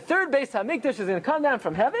 The third Beis Hamikdash is going to come down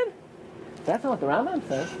from heaven? That's not what the Rambam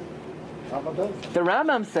says. The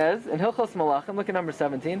Rambam says, in Hilchos Malachim, look at number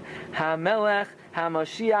 17, HaMelech,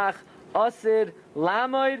 HaMashiach, Asid,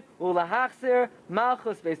 Lamoid, Ulahachzir,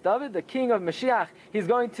 Malchus Beis David, the king of Mashiach, he's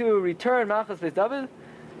going to return Malchus Beis David.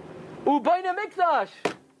 Ubayna Mikdash!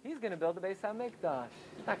 He's going to build the Beis HaMikdash.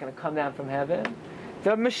 It's not going to come down from heaven.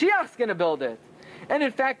 The Mashiach's going to build it. And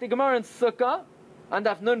in fact, the Gemara in Sukkah, on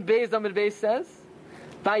Daf Nun Beis Amud Beis says,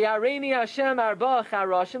 Vayareni Hashem arba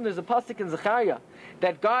charashim. There's a pasuk in Zechariah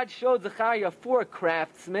that God showed Zechariah 4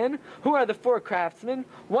 craftsmen. Who are the 4 craftsmen?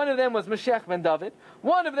 One of them was Mashiach ben David.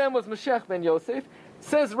 One of them was Mashiach ben Yosef.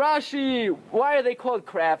 Says Rashi, why are they called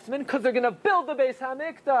craftsmen? Because they're going to build the Beis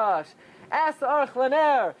HaMikdash. Ask the Aruch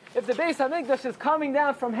LaNer, if the Beis HaMikdash is coming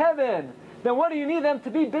down from heaven, then what do you need them to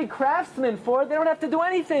be big craftsmen for? They don't have to do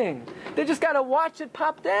anything. They just got to watch it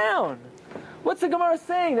pop down. What's the Gemara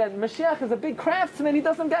saying? That Mashiach is a big craftsman, he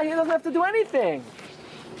doesn't have to do anything.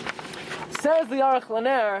 Says the Aruch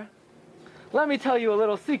LaNer, let me tell you a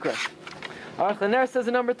little secret. Aruch LaNer says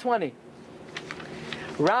in number 20,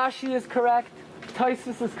 Rashi is correct,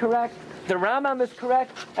 Tosfos is correct, the Rambam is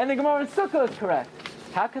correct, and the Gemara in Sukkah is correct.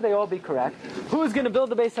 How could they all be correct? Who's going to build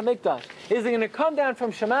the Beis HaMikdash? Is it going to come down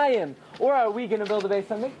from Shemayim, or are we going to build the Beis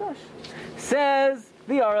HaMikdash? Says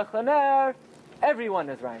the Aruch LaNer, everyone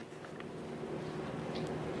is right.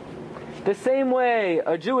 The same way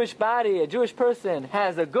a Jewish body, a Jewish person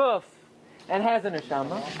has a guf and has a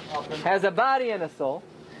neshama, has a body and a soul,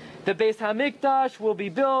 the Beis HaMikdash will be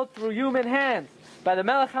built through human hands by the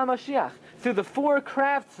Melech HaMashiach, through the 4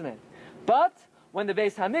 craftsmen. But when the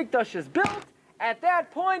Beis HaMikdash is built, at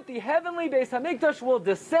that point, the heavenly Beis HaMikdash will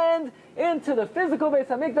descend into the physical Beis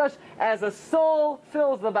HaMikdash as a soul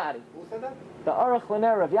fills the body. The Aruch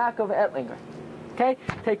LaNer of Yaakov Ettlinger. Okay,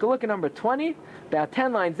 take a look at number 20, about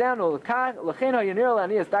 10 lines down. Because the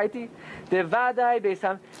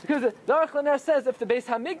Aruch LaNer says if the Beis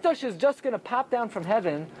HaMikdash is just going to pop down from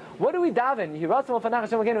heaven, what do we daven?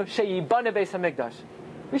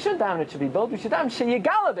 We shouldn't daven it should be built. We should daven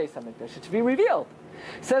sheyigala Beis HaMikdash. It should be revealed.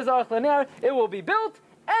 Says Aruch LaNer, it will be built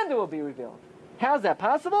and it will be revealed. How's that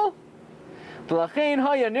possible? Definitely,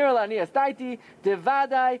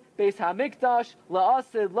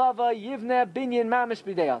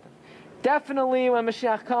 when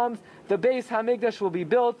Mashiach comes, the Beis HaMikdash will be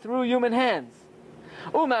built through human hands.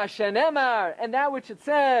 And that which it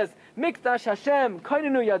says, Mikdash Hashem,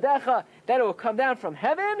 Koinenu Yadecha, that it will come down from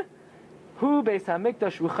heaven. Hu Beis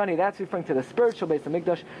HaMikdash Ruchani, that's referring to the spiritual Beis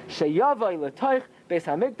HaMikdash, Sheyavai L'toich Beis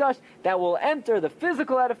HaMikdash, that will enter the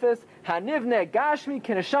physical edifice, Hanivne Gashmi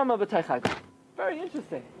Kineshama B'toich. Very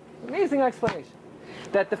interesting. Amazing explanation.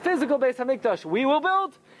 That the physical Beis HaMikdash we will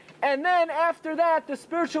build, and then after that, the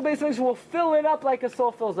spiritual Beis HaMikdash will fill it up like a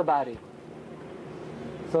soul fills a body.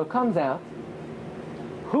 So it comes out,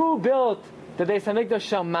 who built the Beis HaMikdash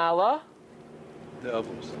Shamala?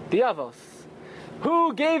 The Avos.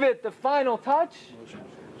 Who gave it the final touch?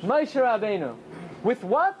 Moshe Rabbeinu. With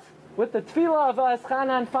what? With the tefillah of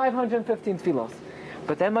Eschanan, 515 tefillos.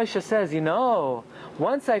 But then Moshe says,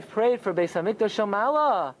 Once I've prayed for Beis Hamikdash Shel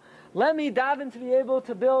Ma'ala, let me daven to be able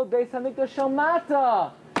to build Beis Hamikdash Shel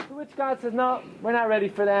Mata. To which God says, no, we're not ready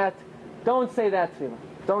for that. Don't say that tefillah.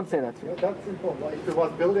 Don't say that tefillah. That's simple. If it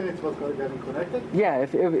was building, it was going to get connected. Yeah,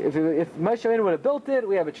 if Moshe Rabbeinu would have built it,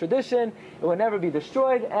 we have a tradition, it would never be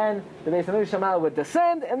destroyed, and the Beis Hamikdash Shel Ma'ala would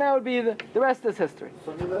descend, and that would be the rest is history.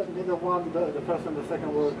 So neither one, the first and the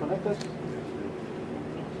second were connected?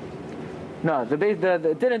 No, the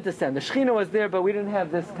didn't descend. The Shekhinah was there, but we didn't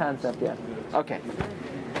have this concept yet. Okay.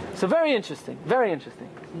 So very interesting, very interesting.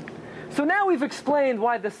 So now we've explained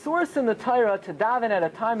why the source in the Torah to daven at a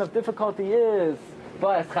time of difficulty is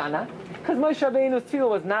Ba'as Chana, because Moshe Rabbeinu's tefillah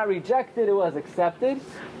was not rejected, it was accepted,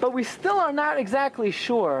 but we still are not exactly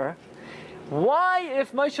sure why,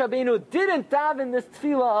 if Moshe Rabbeinu didn't daven this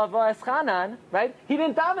tefillah of Ba'as Chanan, right? He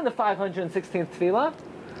didn't daven the 516th tefillah.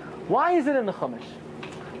 Why is it in the Chumash?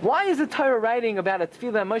 Why is the Torah writing about a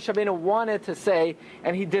tefillah that Moshe Rabbeinu wanted to say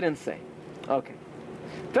and he didn't say? Okay.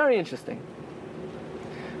 Very interesting.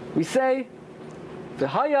 We say,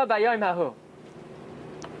 V'haya b'yom hahu.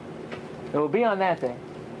 It will be on that day.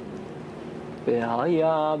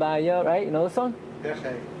 V'haya b'yom, right? You know the song?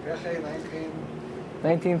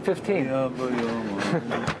 1915.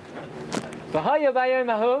 V'haya b'yom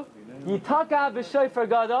hahu. Yitaka b'shofar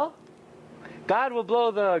gadol. God will blow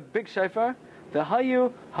the big shofar.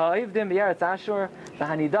 V'hayu ha'ivdim b'yaretz Ashur.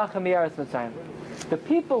 V'hanidachim b'yaretz Mitzrayim. The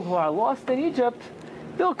people who are lost in Egypt,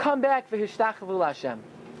 they'll come back v'hishtachavu l'Hashem.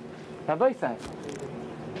 Rabbi Sai,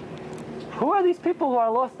 who are these people who are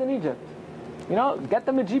lost in Egypt? You know, get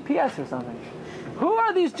them a GPS or something. Who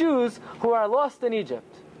are these Jews who are lost in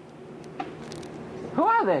Egypt? Who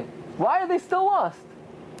are they? Why are they still lost?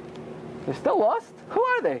 They're still lost? Who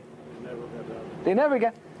are they? They never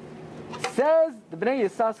get. Says the Bnei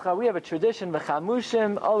Yissaschar, we have a tradition,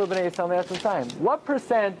 v'chamushim, all the Bnei Yisrael me'eretz Mitzrayim. What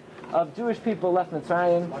percent of Jewish people left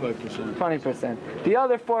Mitzrayim? 5%. 20%. The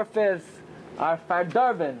other 4/5 are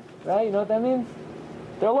fardarbin, right? You know what that means?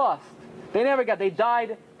 They're lost. They never got. They died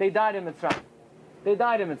in Mitzrayim. They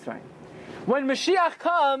died in Mitzrayim. When Mashiach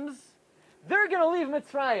comes, they're going to leave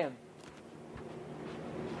Mitzrayim.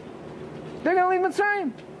 They're going to leave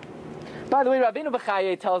Mitzrayim. By the way, Rabbeinu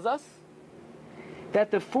Bechaye tells us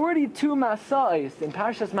that the 42 Masa'is in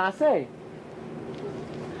Parshas Maseh,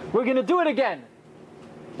 we're going to do it again.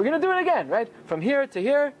 We're going to do it again, right? From here to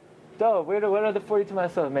here. So, what are the 42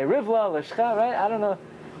 Masa'is? May Rivla, Leshcha, right? I don't know.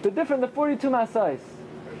 The 42 Masa'is.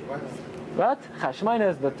 What? Chashmaina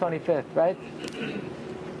is the 25th, right?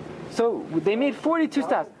 So, they made 42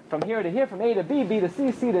 stops. From here to here, from A to B, B to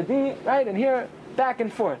C, C to D, right? And here, back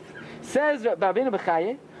and forth. Says Rabbeinu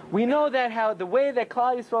Bechaye, we know that how the way that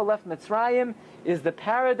Klal Yisrael left Mitzrayim is the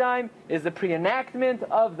paradigm, is the pre-enactment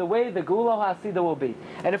of the way the Gula HaSida will be.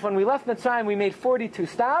 And if when we left Mitzrayim we made 42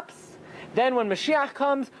 stops, then when Mashiach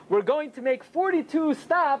comes, we're going to make 42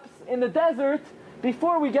 stops in the desert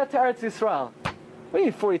before we get to Eretz Yisrael. What do you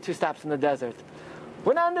mean 42 stops in the desert?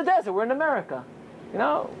 We're not in the desert, we're in America. You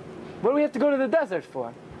know, what do we have to go to the desert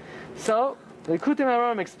for? So, the Likutei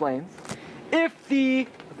Moharan explains, if the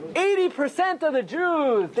 80% of the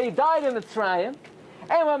Jews, they died in Mitzrayim,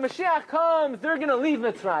 and when Mashiach comes, they're going to leave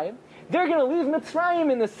Mitzrayim. They're going to leave Mitzrayim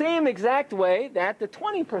in the same exact way that the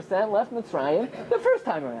 20% left Mitzrayim the first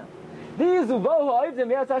time around.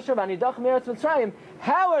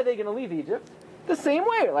 How are they going to leave Egypt? The same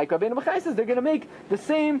way. Like Rabbeinu Bechaye says, they're going to make the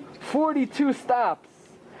same 42 stops.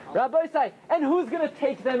 Rabbi Sai, and who's going to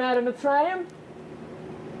take them out of Mitzrayim?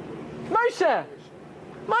 Moshe.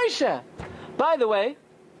 Moshe. By the way,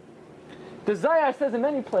 the Zohar says in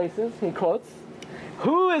many places, he quotes,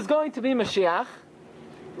 who is going to be Mashiach?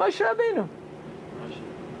 Moshe Rabbeinu.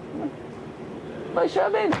 Moshe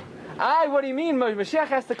Rabbeinu. What do you mean? Mashiach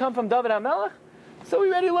has to come from David HaMelech? So we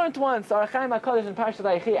already learned once. Our Chaim HaKadosh in Parashat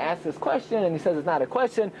Vayechi asked this question, and he says it's not a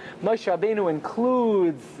question. Moshe Rabbeinu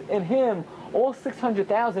includes in him all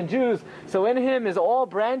 600,000 Jews. So in him is all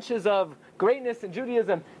branches of greatness in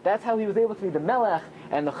Judaism. That's how he was able to be the Melech,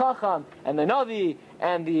 and the Chacham, and the Navi,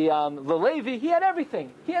 and the Levi. He had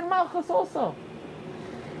everything. He had Malchus also.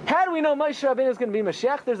 How do we know Moshe Rabbeinu is going to be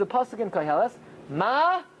Mashiach? There's a pasuk in Koheles.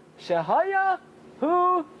 Ma shehaya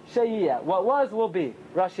hu sheyiyah. What was will be.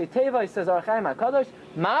 Rashi Teva, he says, Or Chaim HaKadosh.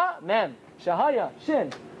 Ma mem shehaya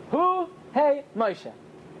shin hu hey Moshe.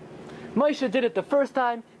 Moshe did it the first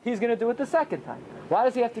time. He's going to do it the second time. Why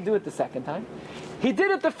does he have to do it the second time? He did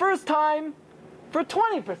it the first time for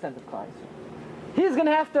 20% of Klal Yisrael. He's going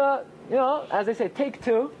to have to, as they say, take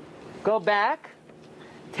two, go back,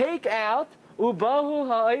 take out, Ubahu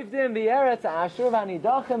ha'ivdim v'yeretz Ashur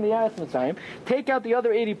v'anidachem v'yeretz Mitzrayim. Take out the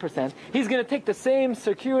other 80%. He's going to take the same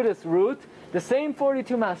circuitous route, the same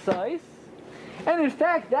 42 Masais, And in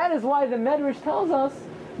fact, that is why the Medrash tells us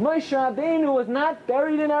Moshe Rabbeinu was not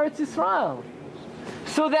buried in Eretz Yisrael.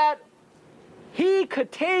 So that he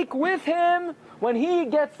could take with him, when he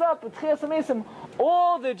gets up with Tchias HaMesim,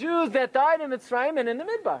 all the Jews that died in Mitzrayim and in the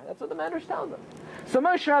Midbar. That's what the Medrash tells us. So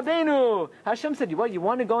Moshe Rabbeinu, Hashem said, what, you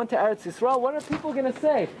want to go into Eretz Yisrael? What are people going to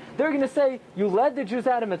say? They're going to say, you led the Jews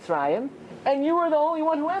out of Mitzrayim, and you were the only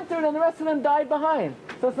one who entered, and the rest of them died behind.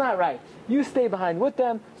 So it's not right. You stay behind with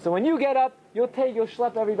them, so when you get up, you'll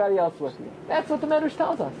schlep everybody else with you. That's what the Medrash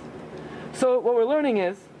tells us. So what we're learning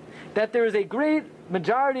is that there is a great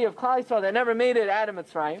majority of Klal Yisrael that never made it out of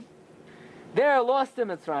Mitzrayim. They're lost in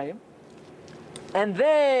Mitzrayim. And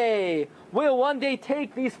they will one day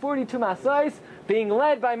take these 42 Masais, being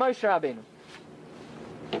led by Moshe Rabbeinu.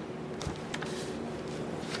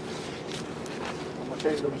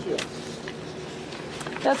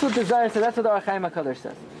 That's what the Zohar says. That's what the Or HaChaim HaKadosh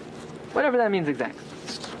says. Whatever that means exactly.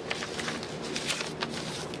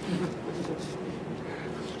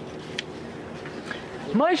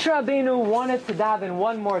 Moshe Rabbeinu wanted to daven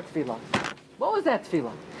one more tefillah. What was that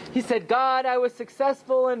tefillah? He said, God, I was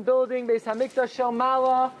successful in building Beis HaMikdash Shel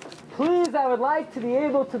Mala. Please, I would like to be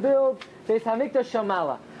able to build Beis HaMikdash Shel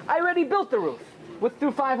Mala. I already built the roof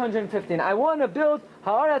through 515. I want to build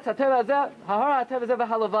Ha'aretz HaTeva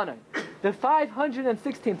V'Halavana, the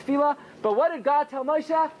 516th tefillah. But what did God tell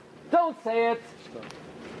Moshe? Don't say it.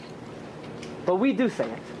 But we do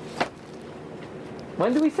say it.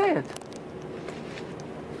 When do we say it?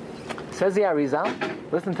 Says the Arizal.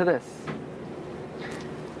 Listen to this.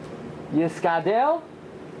 Yiskadel,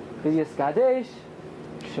 v'yiskadesh,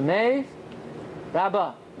 Shemei,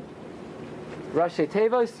 Rabbah. Rashi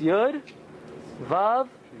Tevos, Yud, Vav,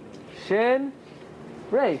 Shin,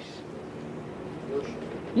 Reish.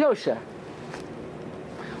 Yosha.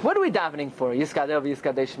 What are we davening for? Yiskadel,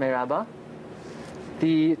 v'yiskadesh, Shemei, Rabbah.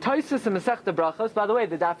 The Tosfos and Masechta Brachos, by the way,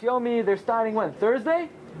 the Daf Yomi, they're starting when? Thursday?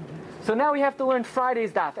 So now we have to learn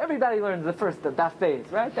Friday's Daf. Everybody learns the first Daf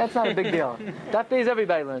Beis, right? That's not a big deal. Daf Beis,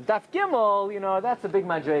 everybody learns. Daf Gimel, that's a big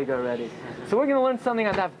madrega already. So we're going to learn something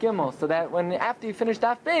on Daf Gimel, so that when after you finish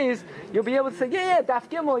Daf Beis, you'll be able to say, yeah, Daf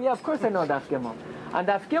Gimel, yeah, of course I know Daf Gimel. On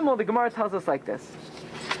Daf Gimel, the Gemara tells us like this,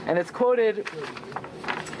 and it's quoted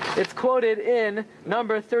in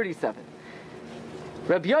number 37.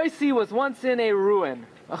 Rabbi Yossi was once in a ruin,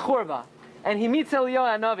 a churva. And he meets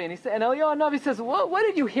Eliyahu Hanavi, and Eliyahu Hanavi says, what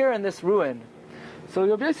did you hear in this ruin? So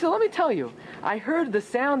Rabbi Yossi said, let me tell you. I heard the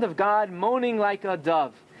sound of God moaning like a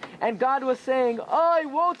dove. And God was saying, oh,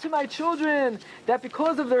 woe to my children, that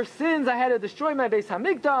because of their sins I had to destroy my Beis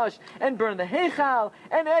HaMikdash, and burn the Heichal,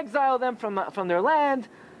 and exile them from their land.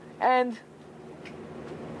 And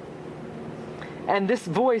this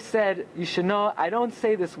voice said, you should know, I don't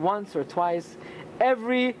say this once or twice.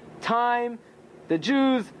 Every time the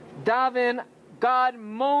Jews daven, God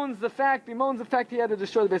bemoans the fact he had to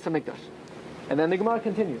destroy the Beis HaMikdash. And then the Gemara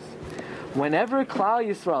continues. Whenever Klal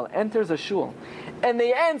Yisrael enters a shul, and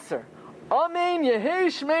they answer, Amen Yehei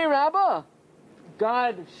Shmei Rabbah,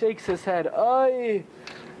 God shakes his head. Ay,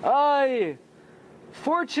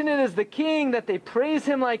 fortunate is the king that they praise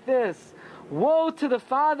him like this. Woe to the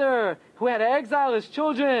father who had to exile his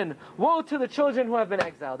children. Woe to the children who have been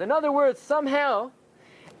exiled. In other words, somehow,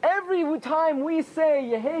 every time we say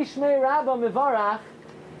Yehei Shmei Rabbah Mivarach,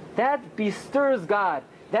 that bestirs God,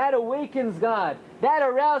 that awakens God, that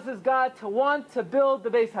arouses God to want to build the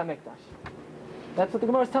Beis HaMikdash. That's what the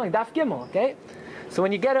Gemara is telling. Daf Gimel, okay? So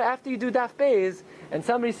when you get it after you do Daf Beis, and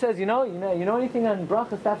somebody says, you know anything on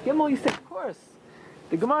Brachas Daf Gimel? You say, of course.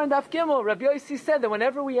 The Gemara in Daf Gimel, Rabbi Yossi said that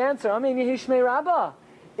whenever we answer Amen Yehei Shmei Rabbah,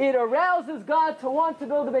 it arouses God to want to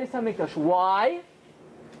build the Beis HaMikdash. Why?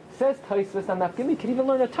 Says Tosfos on Daf Gimel. You can even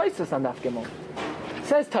learn a Tosfos on Daf Gimel.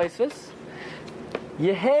 Says Tosfos,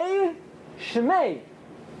 Yehei Shmei.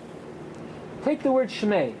 Take the word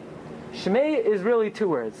Shmei. Shmei is really two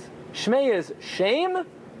words. Shmei is shame,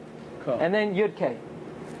 and then Yud Kei.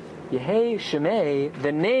 Yehei Shmei,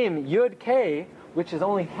 the name Yud Kei, which is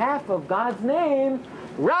only half of God's name,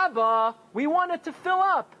 Rabbah, we want it to fill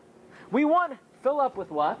up. We want fill up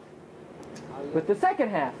with what? With the second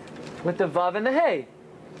half, with the Vav and the Hey.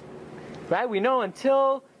 Right? We know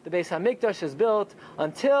until the Beis HaMikdash is built,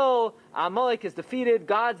 until Amalek is defeated,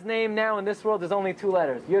 God's name now in this world is only two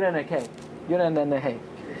letters, Yud and a K. Yud and then the Hey.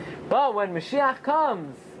 But when Mashiach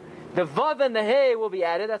comes, the Vav and the Hey will be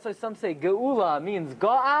added. That's why some say Geula means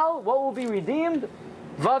Gaal. What will be redeemed?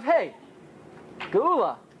 Vav Hey.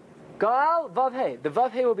 Geula. Gaal, Vav Hey. The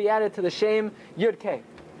Vav Hey will be added to the Shem Yud K.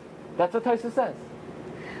 That's what Tosfos says.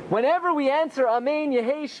 Whenever we answer Amen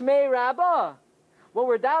Yehei Shmei Rabbah, what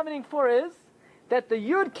we're davening for is that the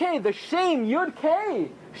Yud K, the Shem Yud K,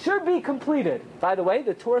 should be completed. By the way,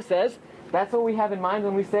 the Torah says that's what we have in mind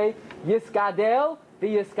when we say Yiskadel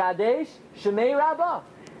v'Yiskadesh Shemei Rabbah.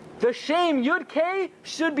 The Shem Yud K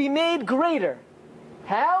should be made greater.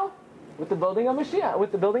 How? With the building of Mashiach,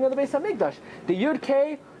 with the building of the Beis Hamikdash. The Yud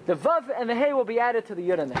K, the Vav and the Hey will be added to the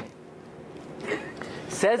Yud and the Hey.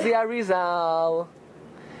 Says the Arizal,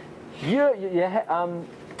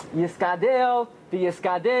 Yiskadel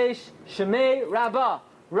v'Yiskadesh Shemei Rabbah.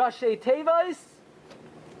 Rashi Tevos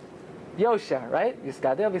Yosher, right?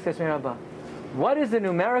 Yiskadel v'Yiskadesh Shemei Rabbah. What is the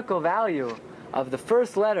numerical value of the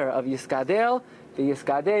first letter of Yiskadel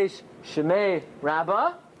v'Yiskadesh Shemei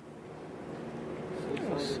Rabbah?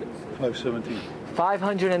 517.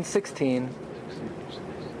 516.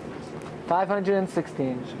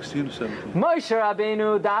 516. 16 or 17. Moshe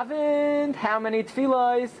Rabbeinu davened how many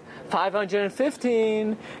tefillos?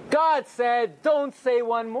 515. God said, don't say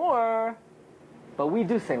one more. But we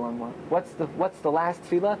do say one more. What's the last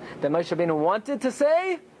tefillah that Moshe Rabbeinu wanted to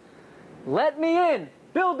say? Let me in.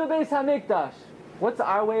 Build the Beis Hamikdash. What's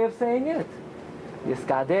our way of saying it?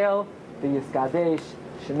 Yiskadel v'Yiskadesh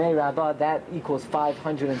Shemei Rabbah, that equals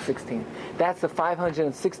 516. That's the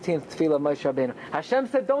 516th tefillah of Moshe Rabbeinu. Hashem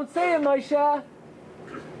said, don't say it, Moshe.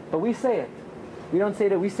 But we say it. We don't say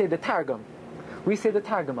that, we say the Targum. We say the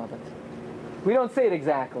Targum of it. We don't say it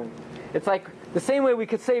exactly. It's like the same way we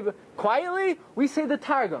could say quietly, we say the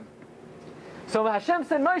Targum. So Hashem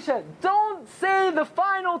said, Moshe, don't say the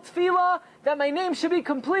final tefillah that my name should be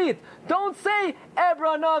complete. Don't say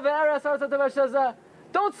Ebrana ve'eres arzat.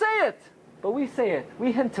 Don't say it. But we say it.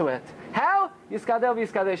 We hint to it. How? Yiskadel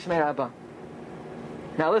v'Yiskadesh Shemei Rabbah.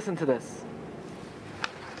 Now listen to this.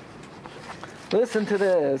 Listen to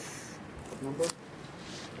this. Number?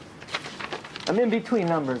 I'm in between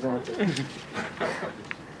numbers.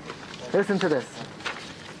 Listen to this.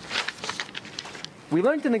 We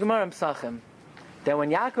learned in the Gemara in Pesachim that when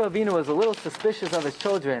Yaakov Avinu was a little suspicious of his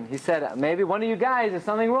children, he said, maybe one of you guys, there's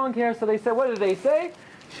something wrong here. So they said, what did they say?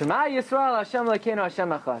 Shema Yisrael Hashem Elokeinu Hashem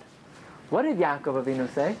Echad. What did Yaakov Avinu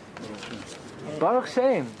say? Baruch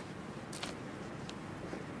Shem.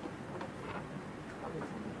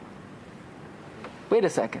 Wait a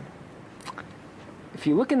second. If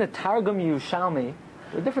you look in the Targum Yerushalmi,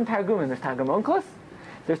 there are different Targumim. There's Targum Onkelos,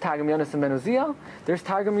 there's Targum Yonasan ben Uziel, there's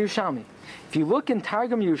Targum Yerushalmi. If you look in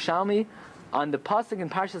Targum Yerushalmi on the pasuk in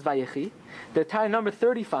Parshas Vayechi, the Targum number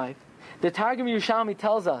 35, the Targum Yerushalmi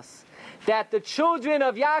tells us that the children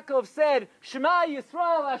of Yaakov said, Shema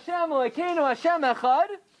Yisrael Hashem Elokeinu Hashem Echad.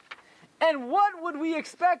 And what would we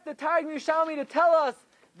expect the Targum Yerushalmi to tell us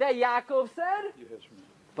that Yaakov said?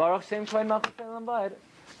 Baruch Shem Kohen Malchus Olam Va'ed.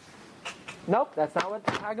 Nope, that's not what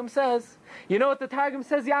the Targum says. You know what the Targum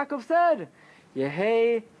says Yaakov said?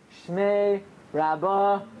 Yehei Shmei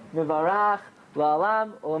Rabbah Mivarach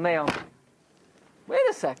La'alam U'Lamei. Wait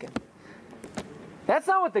a second. That's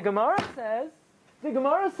not what the Gemara says. The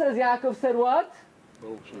Gemara says Yaakov said what?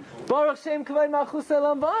 Baruch Shem Kavod Malchus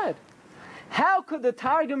Olam Va'ed. How could the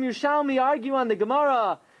Targum Yerushalmi argue on the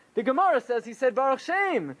Gemara? The Gemara says he said Baruch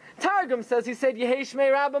Shem. Targum says he said Yehei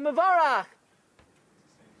Shmei Rabbah Mivarach.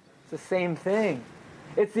 It's the same thing.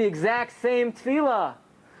 It's the exact same tefillah.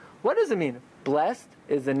 What does it mean? Blessed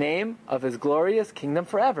is the name of His glorious kingdom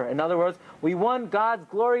forever. In other words, we want God's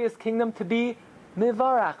glorious kingdom to be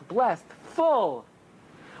Mivarach, blessed, full.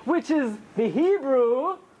 Which is the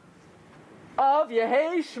Hebrew of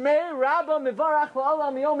Yehei Shmei Rabbah Mivarach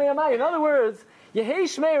La'alam Yomei Yamai. In other words, Yehei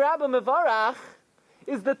Shmei Rabbah Mivarach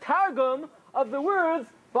is the Targum of the words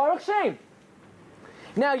Baruch Shem.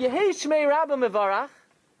 Now, Yehei Shmei Rabbah Mivarach,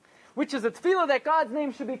 which is a tefillah that God's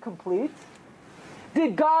name should be complete,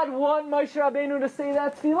 did God want Moshe Rabbeinu to say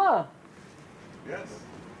that tefillah? Yes.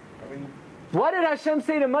 What did Hashem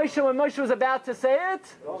say to Moshe when Moshe was about to say it?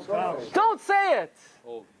 Don't say it.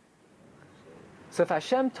 So if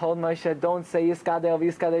Hashem told Moshe, don't say Yiskadel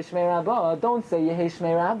v'Yiskadesh Shmei Rabbah, don't say Yehei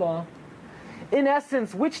Shmei Rabbah. In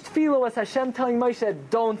essence, which tefillah was Hashem telling Moshe,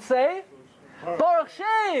 don't say? Baruch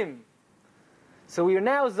Shem. So we are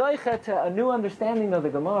now zoicha to a new understanding of the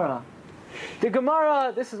Gemara. The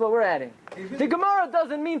Gemara, this is what we're adding. The Gemara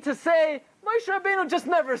doesn't mean to say, Moshe Rabbeinu just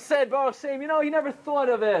never said Baruch Shem. He never thought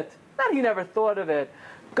of it. Not he never thought of it.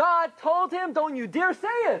 God told him, don't you dare say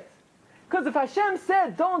it. Because if Hashem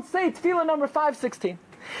said, don't say tefillah number 516.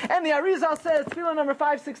 And the Arizal says tefillah number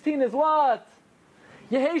 516 is what?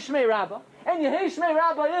 Yehei Shmei Rabbah. And Yehei Shmei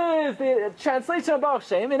Rabbah is the translation of Baruch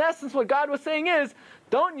Shem. In essence, what God was saying is,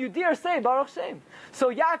 don't you dare say Baruch Shem. So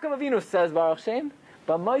Yaakov Avinu says Baruch Shem,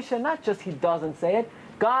 but Moshe not just he doesn't say it,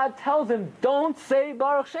 God tells him, don't say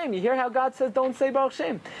Baruch Shem. You hear how God says, don't say Baruch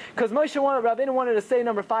Shem? Because Rabbeinu wanted to say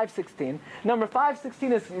number 516. Number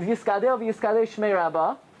 516 is Yiskadel v'Yiskadei Shmei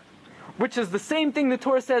Rabbah, which is the same thing the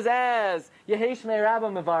Torah says as Yehei Shmei Rabbah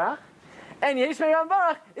Mevarach. And Yehei Shmei Rabbah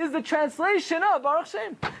Mevarach is the translation of Baruch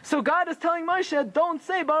Shem. So God is telling Moshe, don't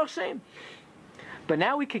say Baruch Shem. But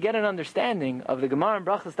now we could get an understanding of the Gemara in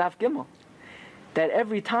Brachos Daf Gimel, that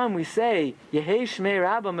every time we say Yehei Shmei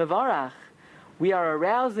Rabbah Mevarach, we are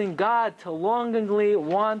arousing God to longingly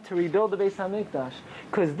want to rebuild the Beis HaMikdash.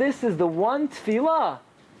 Because this is the one tefillah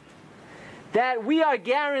that we are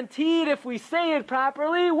guaranteed, if we say it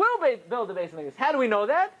properly, will build the Beis HaMikdash. How do we know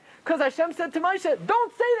that? Because Hashem said to Moshe,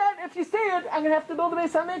 don't say that. If you say it, I'm going to have to build the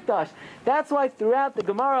Beis HaMikdash. That's why throughout the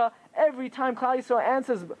Gemara, every time Klal Yisrael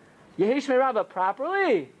answers Yehei Shmei Rabbah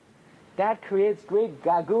properly, that creates great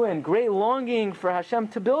gagu and great longing for Hashem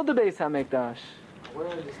to build the Beis HaMikdash.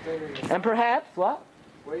 And perhaps, what?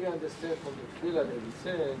 Where you understand from the tefillah that he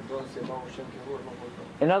said, don't say Baruch Shem Kivur.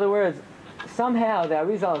 In other words, somehow the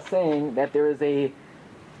Arizal is saying that there is a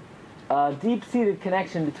deep-seated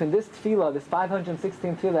connection between this tefillah, this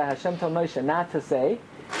 516 tefillah Hashem told Moshe not to say,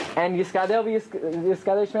 and Yiskadel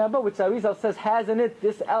v'Yiskadei Shmei Rabbah, which the Arizal says has in it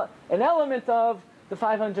an element of the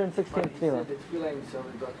 516th tefillah. The tefillah himself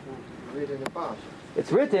is not written in the Parsha. It's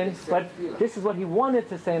written, but this is what he wanted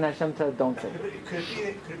to say, and Hashem said, don't say it. Could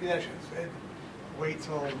it be that Hashem said, wait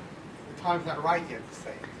till the time's not right yet to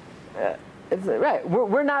say it? It's, right.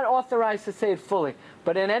 We're not authorized to say it fully.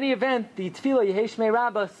 But in any event, the Tefillah Yehei Shmei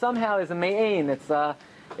Rabbah somehow is a me'ain. It's a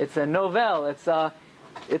novel. It's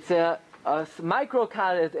a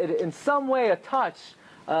microcosm. In some way, a touch,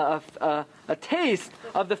 a taste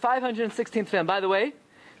of the 516th tefillah. By the way,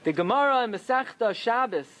 the Gemara in Masechta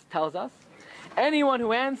Shabbos tells us, anyone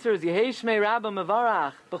who answers Yehei Shmei Rabbah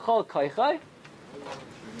Mevarach B'chol Koichai, it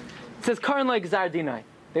says Karan like Gzar Dinai.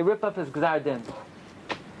 They rip up his Gzar Din.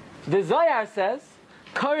 The Zohar says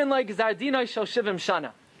Karan like Gzar Dinai Shel Shivim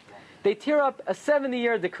Shana. They tear up a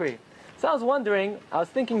 70-year decree. So I was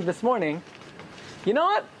thinking this morning, you know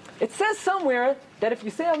what? It says somewhere that if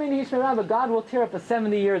you say Amin Yehei Shmei Rabbah, God will tear up a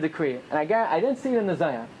 70-year decree. And I didn't see it in the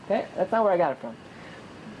Zohar. Okay, that's not where I got it from.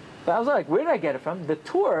 But I was like, where did I get it from? The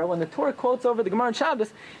Torah, when the Torah quotes over the Gemara in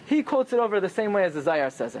Shabbos, he quotes it over the same way as the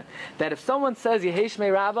Zohar says it. That if someone says Yehei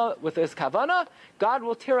Shmei Rabbah with his kavanah, God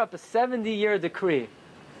will tear up a 70-year decree.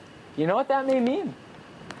 You know what that may mean?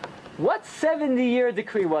 What 70-year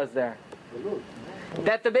decree was there?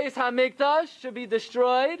 That the Beis HaMikdash should be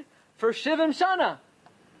destroyed for Shivim Shana.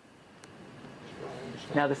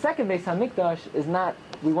 Now the second Beis HaMikdash is not,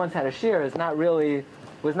 we once had a shir, is not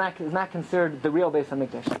considered the real Beis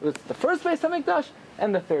HaMikdash. It was the first Beis HaMikdash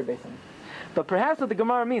and the third Beis HaMikdash. But perhaps what the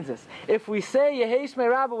Gemara means is, if we say Yehei Shmei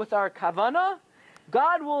Rabbah with our kavanah,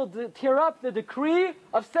 God will tear up the decree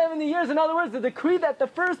of 70 years. In other words, the decree that the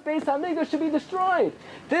first Beis HaMikdash should be destroyed.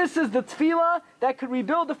 This is the tefillah that could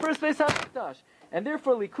rebuild the first Beis HaMikdash. And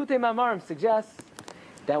therefore, Likutei Mamarim suggests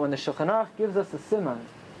that when the Shulchan Aruch gives us a siman,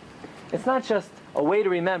 it's not just a way to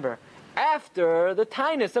remember. After the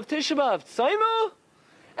tainus of Tisha B'Av, Tzaimu,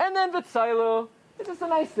 and then V'tzailu. It's just a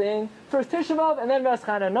nice thing. First Tisha B'Av, and then Rosh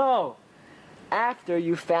Hashanah. No. After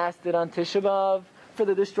you fasted on Tisha B'Av for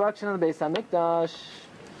the destruction of the Beis HaMikdash,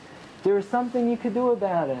 there is something you could do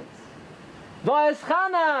about it.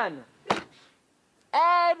 V'eschanan.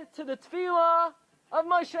 Add to the tefillah of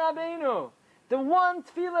Moshe Rabbeinu. The one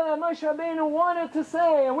tefillah that Moshe Rabbeinu wanted to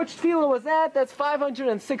say. And which tefillah was that? That's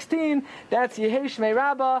 516. That's Yehei Shmei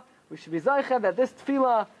Rabbah. We should be zeicha that this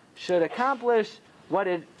tefillah should accomplish what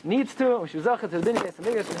it needs to. We should be zeicha to the Bnei Beis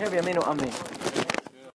HaMikdash and here be Aminu Amen.